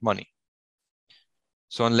 they think money.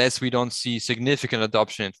 So unless we don't see significant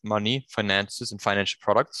adoption in money, finances, and financial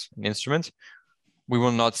products and instruments, we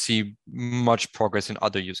will not see much progress in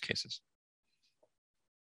other use cases.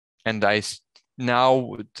 And now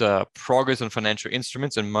with the progress on financial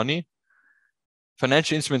instruments and money,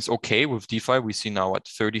 financial instruments okay with DeFi. We see now at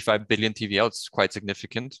 35 billion TVL. It's quite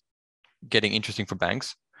significant, getting interesting for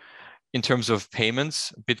banks. In terms of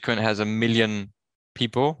payments, Bitcoin has 1 million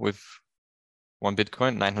people with one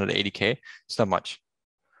Bitcoin, 980K. It's not much.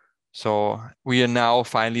 So we are now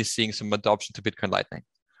finally seeing some adoption to Bitcoin Lightning.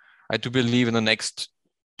 I do believe in the next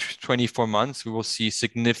 24 months, we will see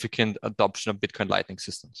significant adoption of Bitcoin Lightning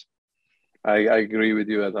systems. I agree with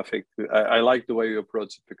you. And I think I like the way you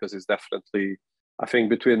approach it, because it's definitely, I think,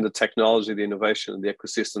 between the technology, the innovation, and the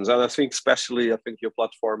ecosystems. And I think especially, I think your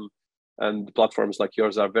platform and platforms like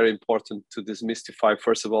yours are very important to demystify,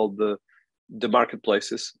 first of all, the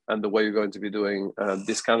marketplaces and the way you're going to be doing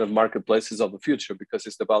this kind of marketplaces of the future, because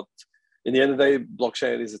it's about, in the end of the day,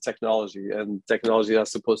 blockchain is a technology, and technology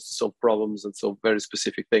is supposed to solve problems and solve very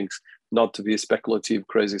specific things, not to be speculative,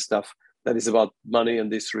 crazy stuff. That is about money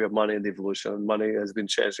and the history of money and evolution. And money has been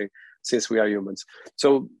changing since we are humans.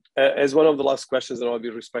 So, as one of the last questions, and I'll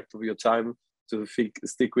be respectful of your time to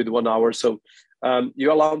stick with 1 hour. So,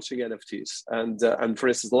 you are launching NFTs, and for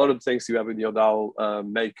instance, a lot of things you have in your DAO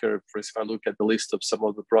maker. For instance, if I look at the list of some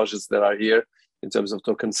of the projects that are here in terms of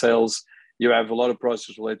token sales, you have a lot of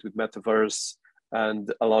projects related with metaverse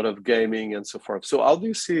and a lot of gaming and so forth. So, how do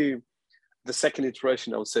you see the second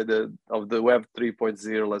iteration, I would say, of the Web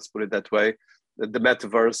 3.0, let's put it that way, the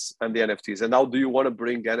metaverse and the NFTs? And how do you want to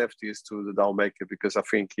bring NFTs to the DAO maker? Because I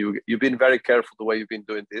think you've been very careful the way you've been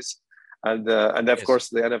doing this. And of Yes. course,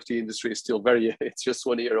 the NFT industry is still very, it's just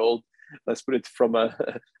 1 year old. Let's put it from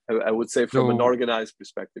I would say from an organized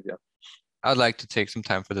perspective, yeah. I'd like to take some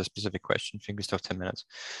time for this specific question. I think we still have 10 minutes.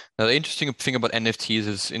 Now, the interesting thing about NFTs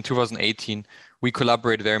is in 2018, we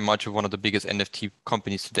collaborated very much with one of the biggest NFT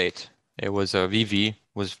companies to date. It was VV,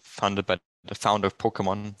 was founded by the founder of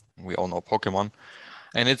Pokemon. We all know Pokemon.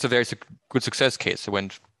 And it's a very good success case. It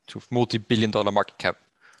went to multi-billion-dollar market cap,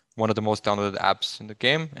 one of the most downloaded apps in the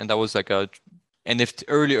game. And that was like a NFT,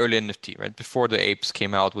 early NFT, right? Before the apes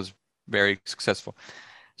came out, was very successful.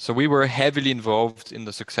 So we were heavily involved in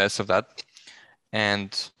the success of that,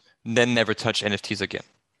 and then never touched NFTs again.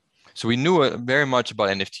 So we knew very much about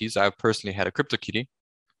NFTs. I personally had a CryptoKitty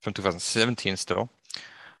from 2017 still.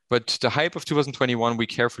 But the hype of 2021, we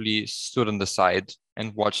carefully stood on the side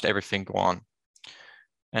and watched everything go on.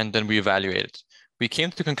 And then we evaluated. We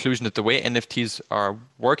came to the conclusion that the way NFTs are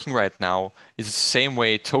working right now is the same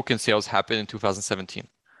way token sales happened in 2017.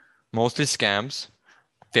 Mostly scams,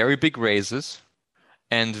 very big raises,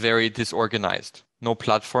 and very disorganized. No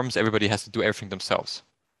platforms, everybody has to do everything themselves.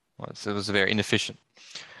 So it was very inefficient.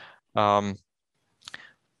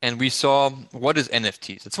 And we saw, what is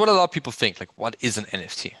NFTs? It's what a lot of people think, like, what is an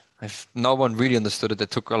NFT? No one really understood it.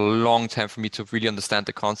 It took a long time for me to really understand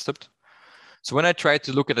the concept. So when I try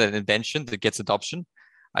to look at an invention that gets adoption,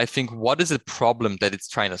 I think, what is the problem that it's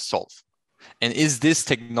trying to solve? And is this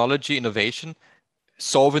technology innovation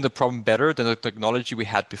solving the problem better than the technology we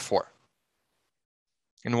had before?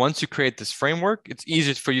 And once you create this framework, it's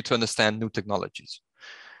easier for you to understand new technologies.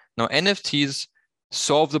 Now, NFTs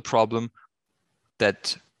solve the problem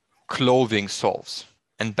that clothing solves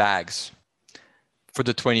and bags for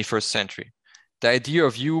the 21st century. The idea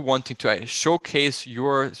of you wanting to showcase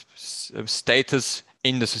your status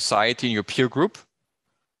in the society, in your peer group,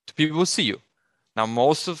 to people who see you. Now,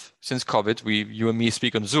 since COVID, you and me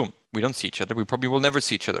speak on Zoom. We don't see each other. We probably will never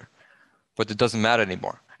see each other, but it doesn't matter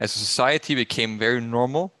anymore. As a society, it became very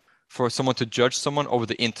normal for someone to judge someone over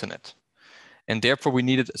the internet. And therefore, we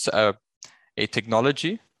needed a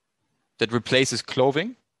technology that replaces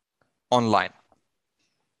clothing online.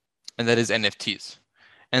 And that is NFTs.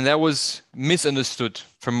 And that was misunderstood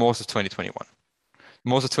for most of 2021.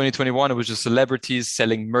 Most of 2021, it was just celebrities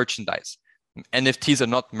selling merchandise. NFTs are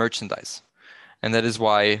not merchandise. And that is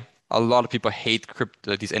why a lot of people hate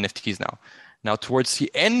these NFTs now. Now, towards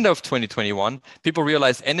the end of 2021, people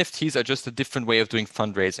realized NFTs are just a different way of doing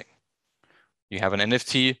fundraising. You have an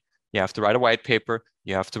NFT, you have to write a white paper,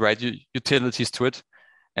 you have to write utilities to it.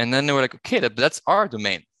 And then they were like, okay, that's our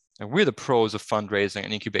domain. And we're the pros of fundraising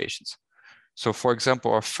and incubations. So for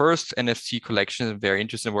example, our first NFT collection, I'm very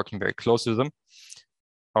interested in working very closely with them,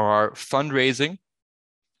 are fundraising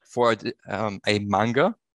for a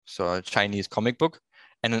manga, so a Chinese comic book,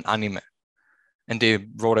 and an anime. And they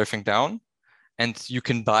wrote everything down. And you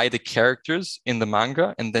can buy the characters in the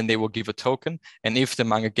manga, and then they will give a token. And if the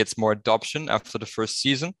manga gets more adoption after the first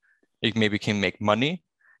season, it maybe can make money.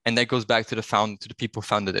 And that goes back to the people who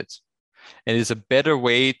founded it. It is a better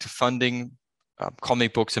way to funding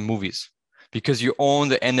comic books and movies, because you own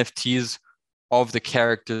the NFTs of the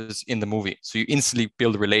characters in the movie. So you instantly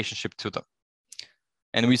build a relationship to them.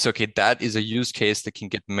 And we said, okay, that is a use case that can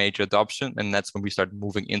get major adoption. And that's when we start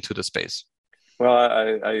moving into the space. Well,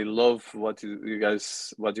 I love what you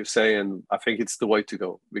guys, what you say, and I think it's the way to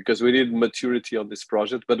go, because we need maturity on this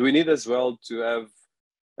project, but we need as well to have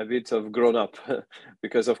a bit of grown up,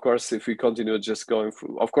 because of course, if we continue just going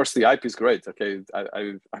through, of course, the IP is great. Okay,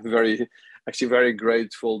 I'm very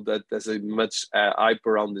grateful that there's a much hype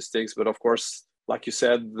around these things, but of course, like you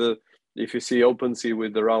said, if you see OpenSea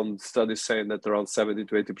with around studies saying that around 70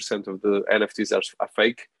 to 80% of the NFTs are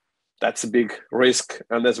fake, that's a big risk,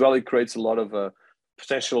 and as well, it creates a lot of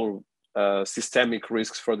potential systemic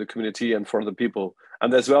risks for the community and for the people,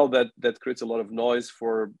 and as well that creates a lot of noise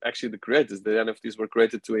for actually the creators. The NFTs were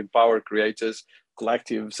created to empower creators,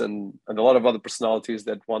 collectives, and a lot of other personalities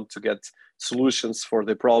that want to get solutions for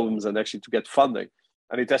their problems and actually to get funding,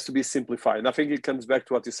 and it has to be simplified. And I think it comes back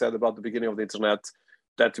to what you said about the beginning of the internet,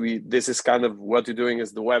 that this is kind of what you're doing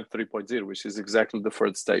is the Web 3.0, which is exactly the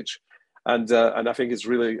third stage. And I think it's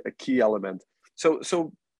really a key element.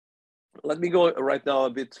 So let me go right now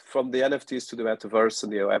a bit from the NFTs to the metaverse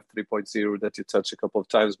and the Web 3.0 that you touched a couple of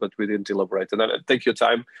times, but we didn't elaborate. And take your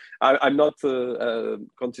time. I'm not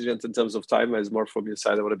contingent in terms of time. It's more from your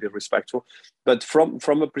side. I want to be respectful. But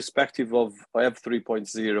from a perspective of Web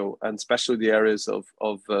 3.0 and especially the areas of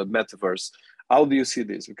metaverse, how do you see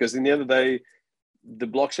this? Because in the end of the day, the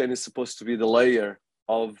blockchain is supposed to be the layer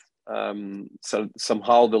of so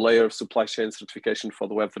somehow the layer of supply chain certification for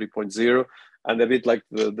the Web 3.0, and a bit like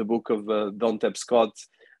the book of Don Scott,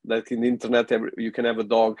 that in the internet you can have a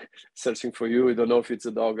dog searching for you. You don't know if it's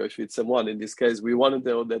a dog or if it's someone. In this case, we want to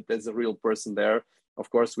know that there's a real person there, of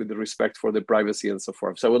course, with the respect for the privacy and so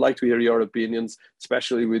forth. So I would like to hear your opinions,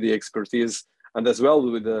 especially with the expertise and as well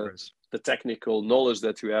with the technical knowledge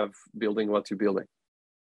that you have building what you're building.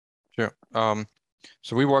 Sure.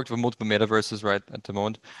 So we worked with multiple metaverses right at the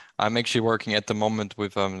moment. I'm actually working at the moment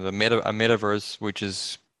with a metaverse which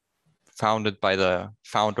is founded by the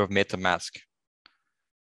founder of MetaMask.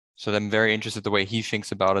 So I'm very interested the way he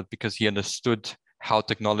thinks about it, because he understood how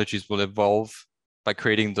technologies will evolve by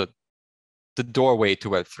creating the doorway to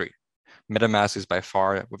Web3. MetaMask is by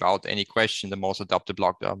far, without any question, the most adopted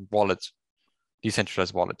wallet,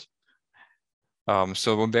 decentralized wallet.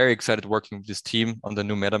 So I'm very excited working with this team on the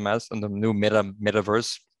new MetaMask and the new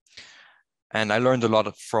metaverse. And I learned a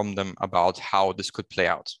lot from them about how this could play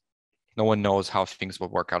out. No one knows how things will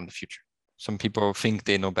work out in the future. Some people think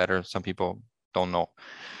they know better. Some people don't know.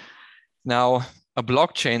 Now, a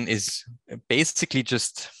blockchain is basically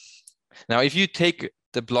just, now if you take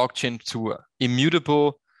the blockchain to an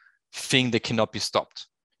immutable thing that cannot be stopped,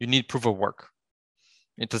 you need proof of work.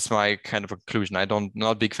 It is my kind of conclusion.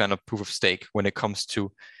 Not a big fan of proof of stake when it comes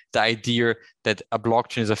to the idea that a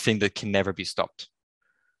blockchain is a thing that can never be stopped.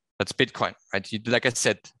 That's Bitcoin, right? Like I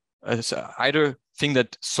said, it's either a thing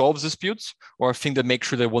that solves disputes or a thing that makes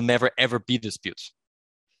sure there will never ever be disputes.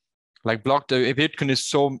 Like Bitcoin is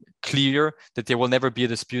so clear that there will never be a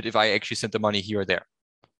dispute if I actually send the money here or there,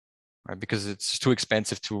 right? Because it's too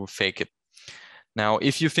expensive to fake it. Now,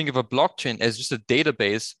 if you think of a blockchain as just a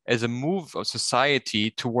database, as a move of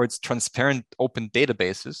society towards transparent, open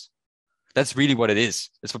databases, that's really what it is.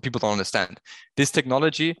 That's what people don't understand. This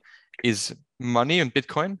technology is money and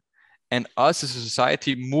Bitcoin, and us as a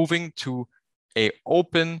society moving to an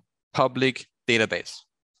open public database.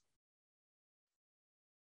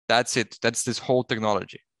 That's it. That's this whole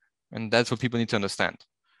technology. And that's what people need to understand.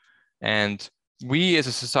 And we as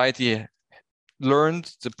a society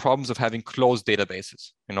learned the problems of having closed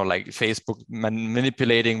databases, like Facebook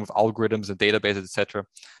manipulating with algorithms and databases, etc.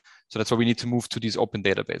 So that's why we need to move to these open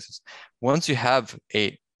databases. Once you have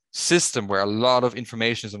a system where a lot of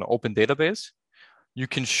information is on an open database, you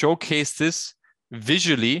can showcase this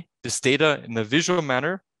visually, this data in a visual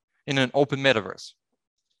manner in an open metaverse.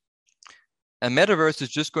 A metaverse is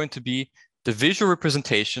just going to be the visual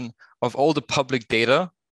representation of all the public data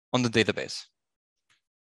on the database.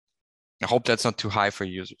 I hope that's not too high for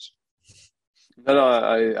users. No,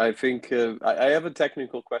 I think I have a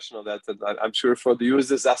technical question on that, and I'm sure for the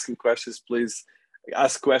users asking questions, please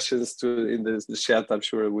ask questions in the chat. I'm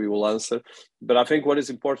sure we will answer. But I think what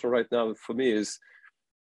is important right now for me is,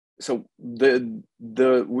 so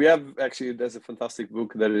we have actually, there's a fantastic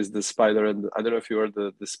book that is The Spider, and I don't know if you heard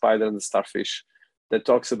the Spider and the Starfish, that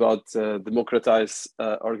talks about democratized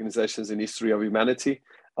organizations in history of humanity,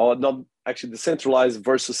 or not actually decentralized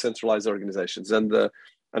versus centralized organizations. And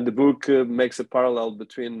the book makes a parallel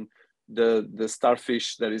between the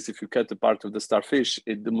starfish, that is, if you cut the part of the starfish,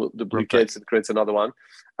 it duplicates and creates another one.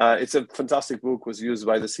 It's a fantastic book, was used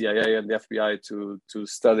by the CIA and the FBI to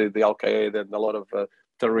study the Al-Qaeda and a lot of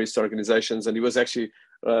terrorist organizations. And it was actually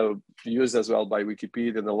used as well by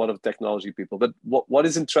Wikipedia and a lot of technology people. But what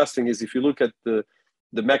is interesting is if you look at the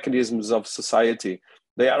mechanisms of society,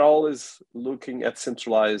 they are always looking at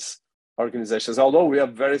centralized organizations, although we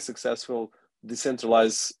have very successful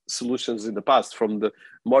decentralized solutions in the past, from the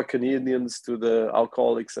more Canadians to the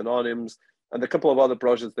Alcoholics Anonymous and a couple of other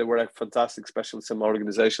projects that were fantastic, especially some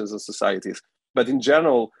organizations and societies. But in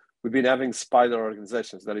general, we've been having spider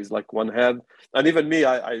organizations. That is like one head. And even me,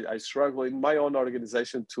 I struggle in my own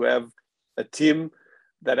organization to have a team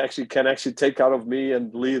that can take out of me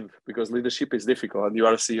and lead, because leadership is difficult and you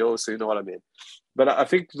are a CEO, so you know what I mean. But I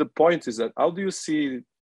think the point is that how do you see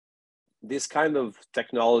these kind of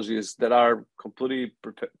technologies that are completely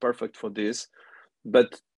perfect for this,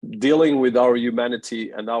 but dealing with our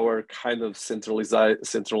humanity and our kind of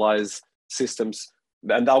centralized systems,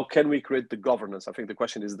 and how can we create the governance? I think the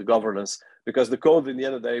question is the governance, because the code in the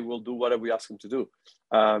end of the day will do whatever we ask them to do.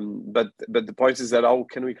 But the point is that how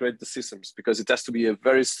can we create the systems? Because it has to be a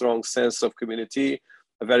very strong sense of community,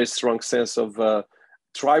 a very strong sense of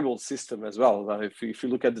tribal system as well. If you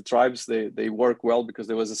look at the tribes, they work well because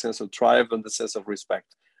there was a sense of tribe and the sense of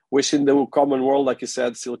respect, which in the common world, like you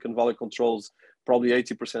said, Silicon Valley controls probably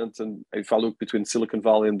 80%. And if I look between Silicon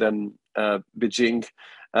Valley and then Beijing,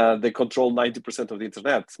 they control 90% of the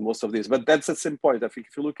internet, most of these. But that's the same point. I think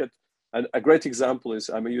if you look at a great example is,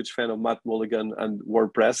 I'm a huge fan of Matt Mulligan and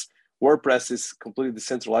WordPress. WordPress is completely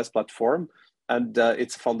decentralized platform, and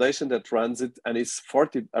it's a foundation that runs it, and it's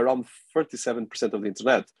around 37% of the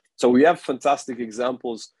internet. So we have fantastic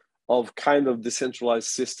examples of kind of decentralized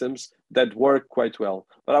systems that work quite well.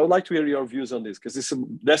 But I would like to hear your views on this, because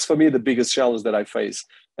that's for me the biggest challenge that I face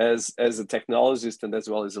as a technologist and as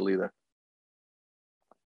well as a leader.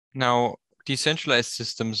 Now, decentralized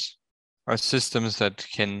systems are systems that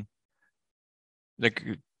can, like,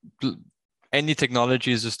 any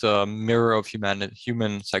technology is just a mirror of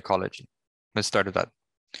human psychology. Let's start with that.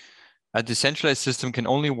 A decentralized system can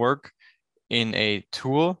only work in a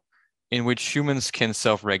tool in which humans can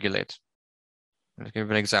self-regulate. Let's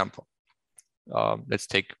give an example. Let's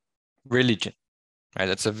take religion. Right,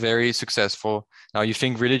 that's a very successful. Now you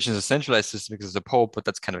think religion is a centralized system because of the Pope, but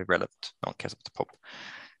that's kind of irrelevant. No one cares about the Pope.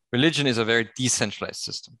 Religion is a very decentralized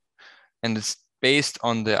system, and it's based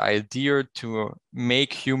on the idea to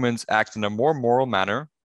make humans act in a more moral manner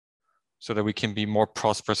so that we can be more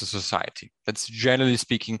prosperous as a society. That's generally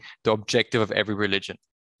speaking the objective of every religion.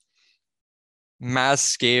 Mass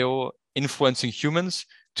scale influencing humans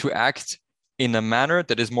to act in a manner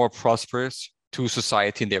that is more prosperous to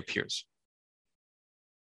society and their peers.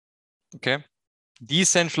 Okay?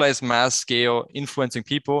 Decentralized mass scale influencing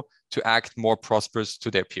people to act more prosperous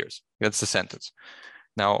to their peers. That's the sentence.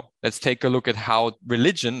 Now, let's take a look at how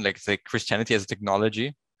religion, like say Christianity as a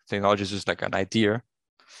technology is just like an idea,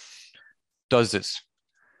 does this.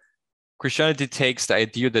 Christianity takes the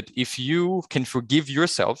idea that if you can forgive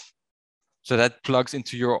yourself, so that plugs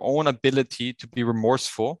into your own ability to be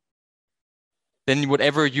remorseful, then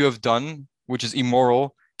whatever you have done, which is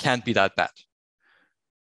immoral, can't be that bad.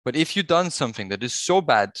 But if you've done something that is so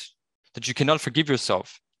bad that you cannot forgive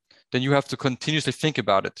yourself, then you have to continuously think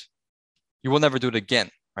about it. You will never do it again,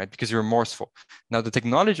 right? Because you're remorseful. Now, the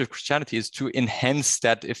technology of Christianity is to enhance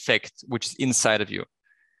that effect, which is inside of you.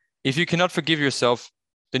 If you cannot forgive yourself,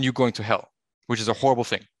 then you're going to hell, which is a horrible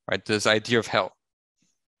thing, right? This idea of hell.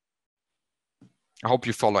 I hope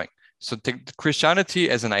you're following. So Christianity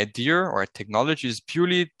as an idea or a technology is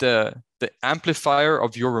purely the amplifier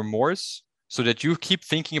of your remorse, so that you keep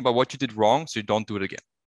thinking about what you did wrong so you don't do it again.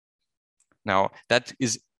 Now, that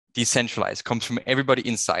is decentralized, comes from everybody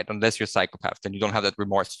inside, unless you're a psychopath, then you don't have that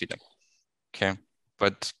remorse feeling. Okay,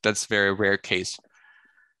 but that's a very rare case.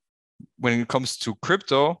 When it comes to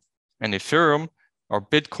crypto and Ethereum or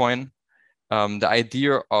Bitcoin, the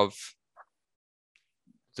idea of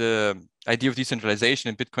decentralization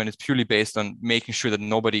in Bitcoin is purely based on making sure that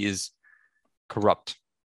nobody is corrupt.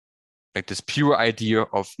 Like this pure idea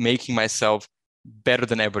of making myself better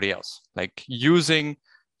than everybody else, like using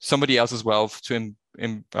somebody else's wealth to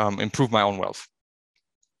improve my own wealth.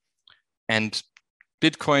 And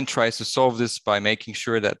Bitcoin tries to solve this by making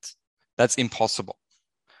sure that that's impossible.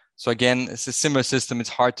 So again, it's a similar system. It's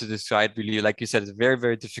hard to decide really. Like you said, it's very,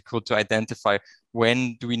 very difficult to identify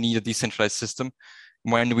when do we need a decentralized system,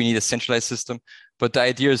 when do we need a centralized system. But the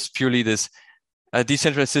idea is purely this. A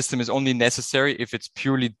decentralized system is only necessary if it's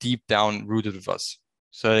purely deep down rooted with us,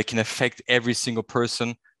 so that it can affect every single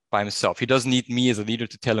person by himself. He doesn't need me as a leader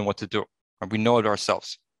to tell him what to do. We know it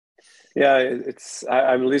ourselves. Yeah,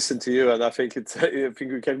 I'm listening to you, and I think I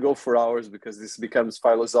think we can go for hours because this becomes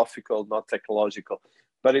philosophical, not technological.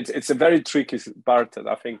 but it's a very tricky part, and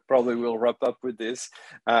I think probably we'll wrap up with this.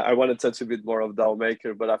 I want to touch a bit more of DAO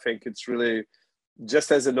Maker, but I think it's really,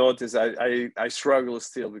 just as a note, is I struggle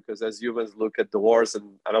still, because as humans look at the wars,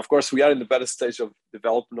 and of course we are in the better stage of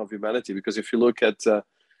development of humanity, because if you look at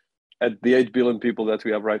the 8 billion people that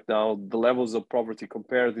we have right now, the levels of poverty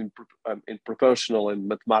compared in proportional in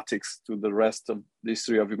mathematics to the rest of the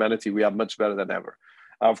history of humanity, we are much better than ever.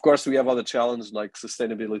 Of course, we have other challenges like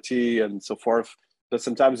sustainability and so forth that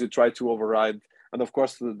sometimes we try to override. And of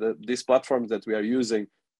course, these platforms that we are using,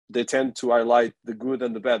 they tend to highlight the good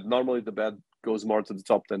and the bad. Normally, the bad goes more to the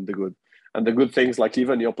top than the good. And the good things, like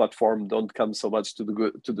even your platform, don't come so much to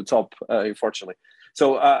the top, unfortunately.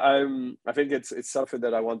 So I think it's something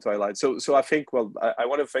that I want to highlight. So I think, well, I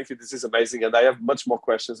want to thank you. This is amazing, and I have much more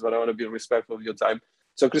questions, but I want to be respectful of your time.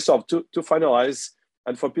 So Christoph, to finalize,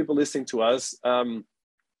 and for people listening to us, a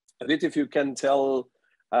bit if you can tell,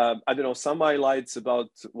 I don't know, some highlights about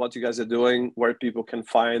what you guys are doing, where people can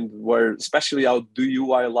find, where, especially how do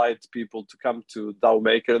you highlight people to come to DAO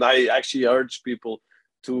Maker? And I actually urge people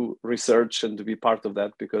to research and to be part of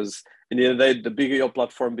that, because in the end of the day, the bigger your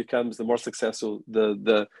platform becomes, the more successful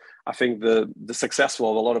I think the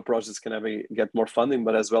successful of a lot of projects can get more funding,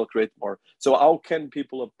 but as well create more. So how can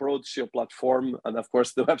people approach your platform? And of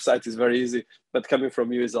course, the website is very easy, but coming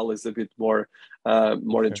from you is always a bit more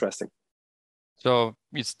interesting. So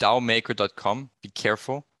it's DAOmaker.com. Be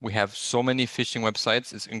careful. We have so many phishing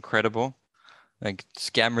websites. It's incredible. Like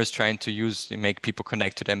scammers trying to make people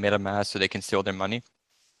connect to their MetaMask so they can steal their money.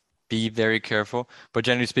 Be very careful. But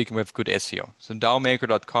generally speaking, we have good SEO. So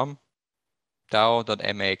DAOmaker.com,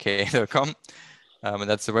 DAO.mak.com. And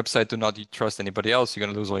that's the website. Do not trust anybody else. You're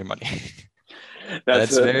going to lose all your money.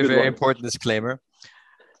 That's a very, very important disclaimer.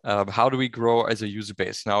 How do we grow as a user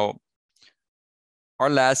base? Now, our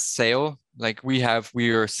last sale, we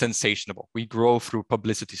are sensational. We grow through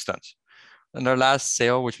publicity stunts. And our last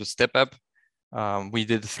sale, which was StepApp, we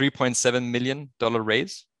did a $3.7 million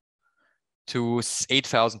raise to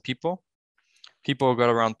 8,000 people. People got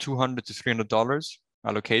around $200 to $300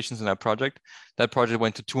 allocations in that project. That project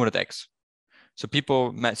went to 200x. So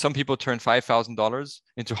some people turned $5,000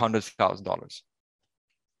 into $100,000.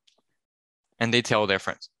 And they tell their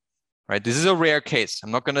friends. Right? This is a rare case.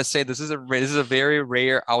 I'm not going to say this is a very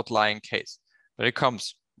rare outlying case, but it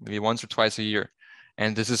comes maybe once or twice a year.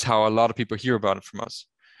 And this is how a lot of people hear about it from us.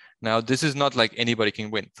 Now, this is not like anybody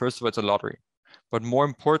can win. First of all, it's a lottery. But more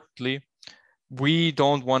importantly, we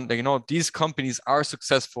don't want, these companies are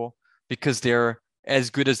successful because they're as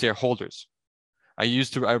good as their holders. In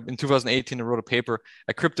 2018, I wrote a paper,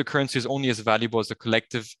 a cryptocurrency is only as valuable as the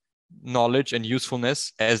collective knowledge and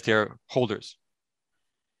usefulness as their holders.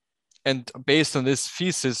 And based on this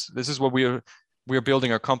thesis, this is what we are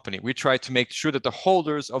building our company. We try to make sure that the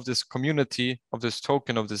holders of this community, of this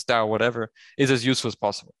token, of this DAO, whatever, is as useful as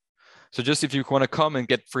possible. So just if you want to come and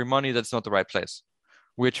get free money, that's not the right place.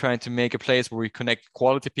 We're trying to make a place where we connect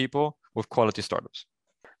quality people with quality startups.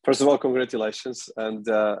 First of all, congratulations. And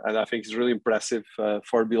I think it's really impressive,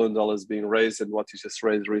 $4 billion being raised, and what you just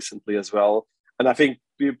raised recently as well. And I think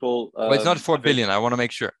people... well, it's not 4 billion. I want to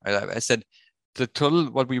make sure. I said, the total,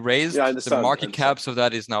 what we raised, the market caps of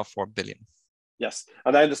that is now 4 billion. Yes,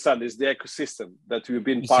 and I understand it's the ecosystem that we've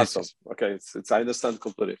been part of. Okay, I understand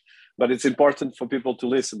completely. But it's important for people to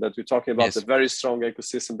listen that we're talking about a very strong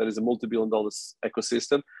ecosystem that is a multi-billion-dollar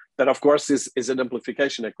ecosystem that, of course, is an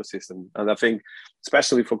amplification ecosystem. And I think,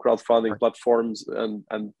 especially for crowdfunding platforms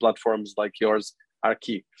and platforms like yours, are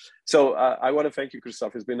key. So I want to thank you,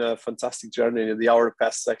 Christoph. It's been a fantastic journey. The hour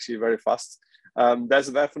passed actually very fast. There's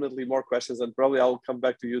definitely more questions, and probably I'll come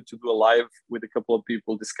back to you to do a live with a couple of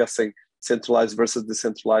people discussing centralized versus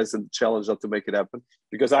decentralized and the challenge how to make it happen,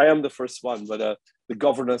 because I am the first one, but the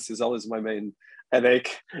governance is always my main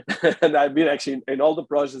headache. And I've been actually in all the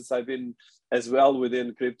projects I've been as well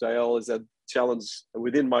within crypto, I always had challenge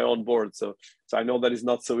within my own board. So I know that is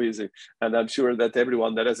not so easy. And I'm sure that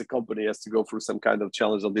everyone that has a company has to go through some kind of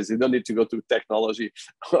challenge on this. You don't need to go to technology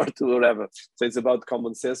or to whatever. So it's about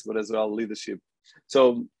common sense, but as well leadership.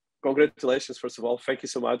 So congratulations, first of all. Thank you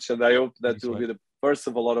so much. And I hope that will be the first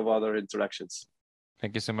of a lot of other interactions.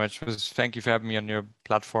 Thank you so much. Thank you for having me on your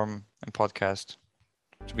platform and podcast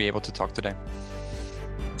to be able to talk today.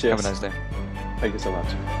 Cheers. Have a nice day. Thank you so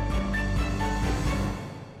much.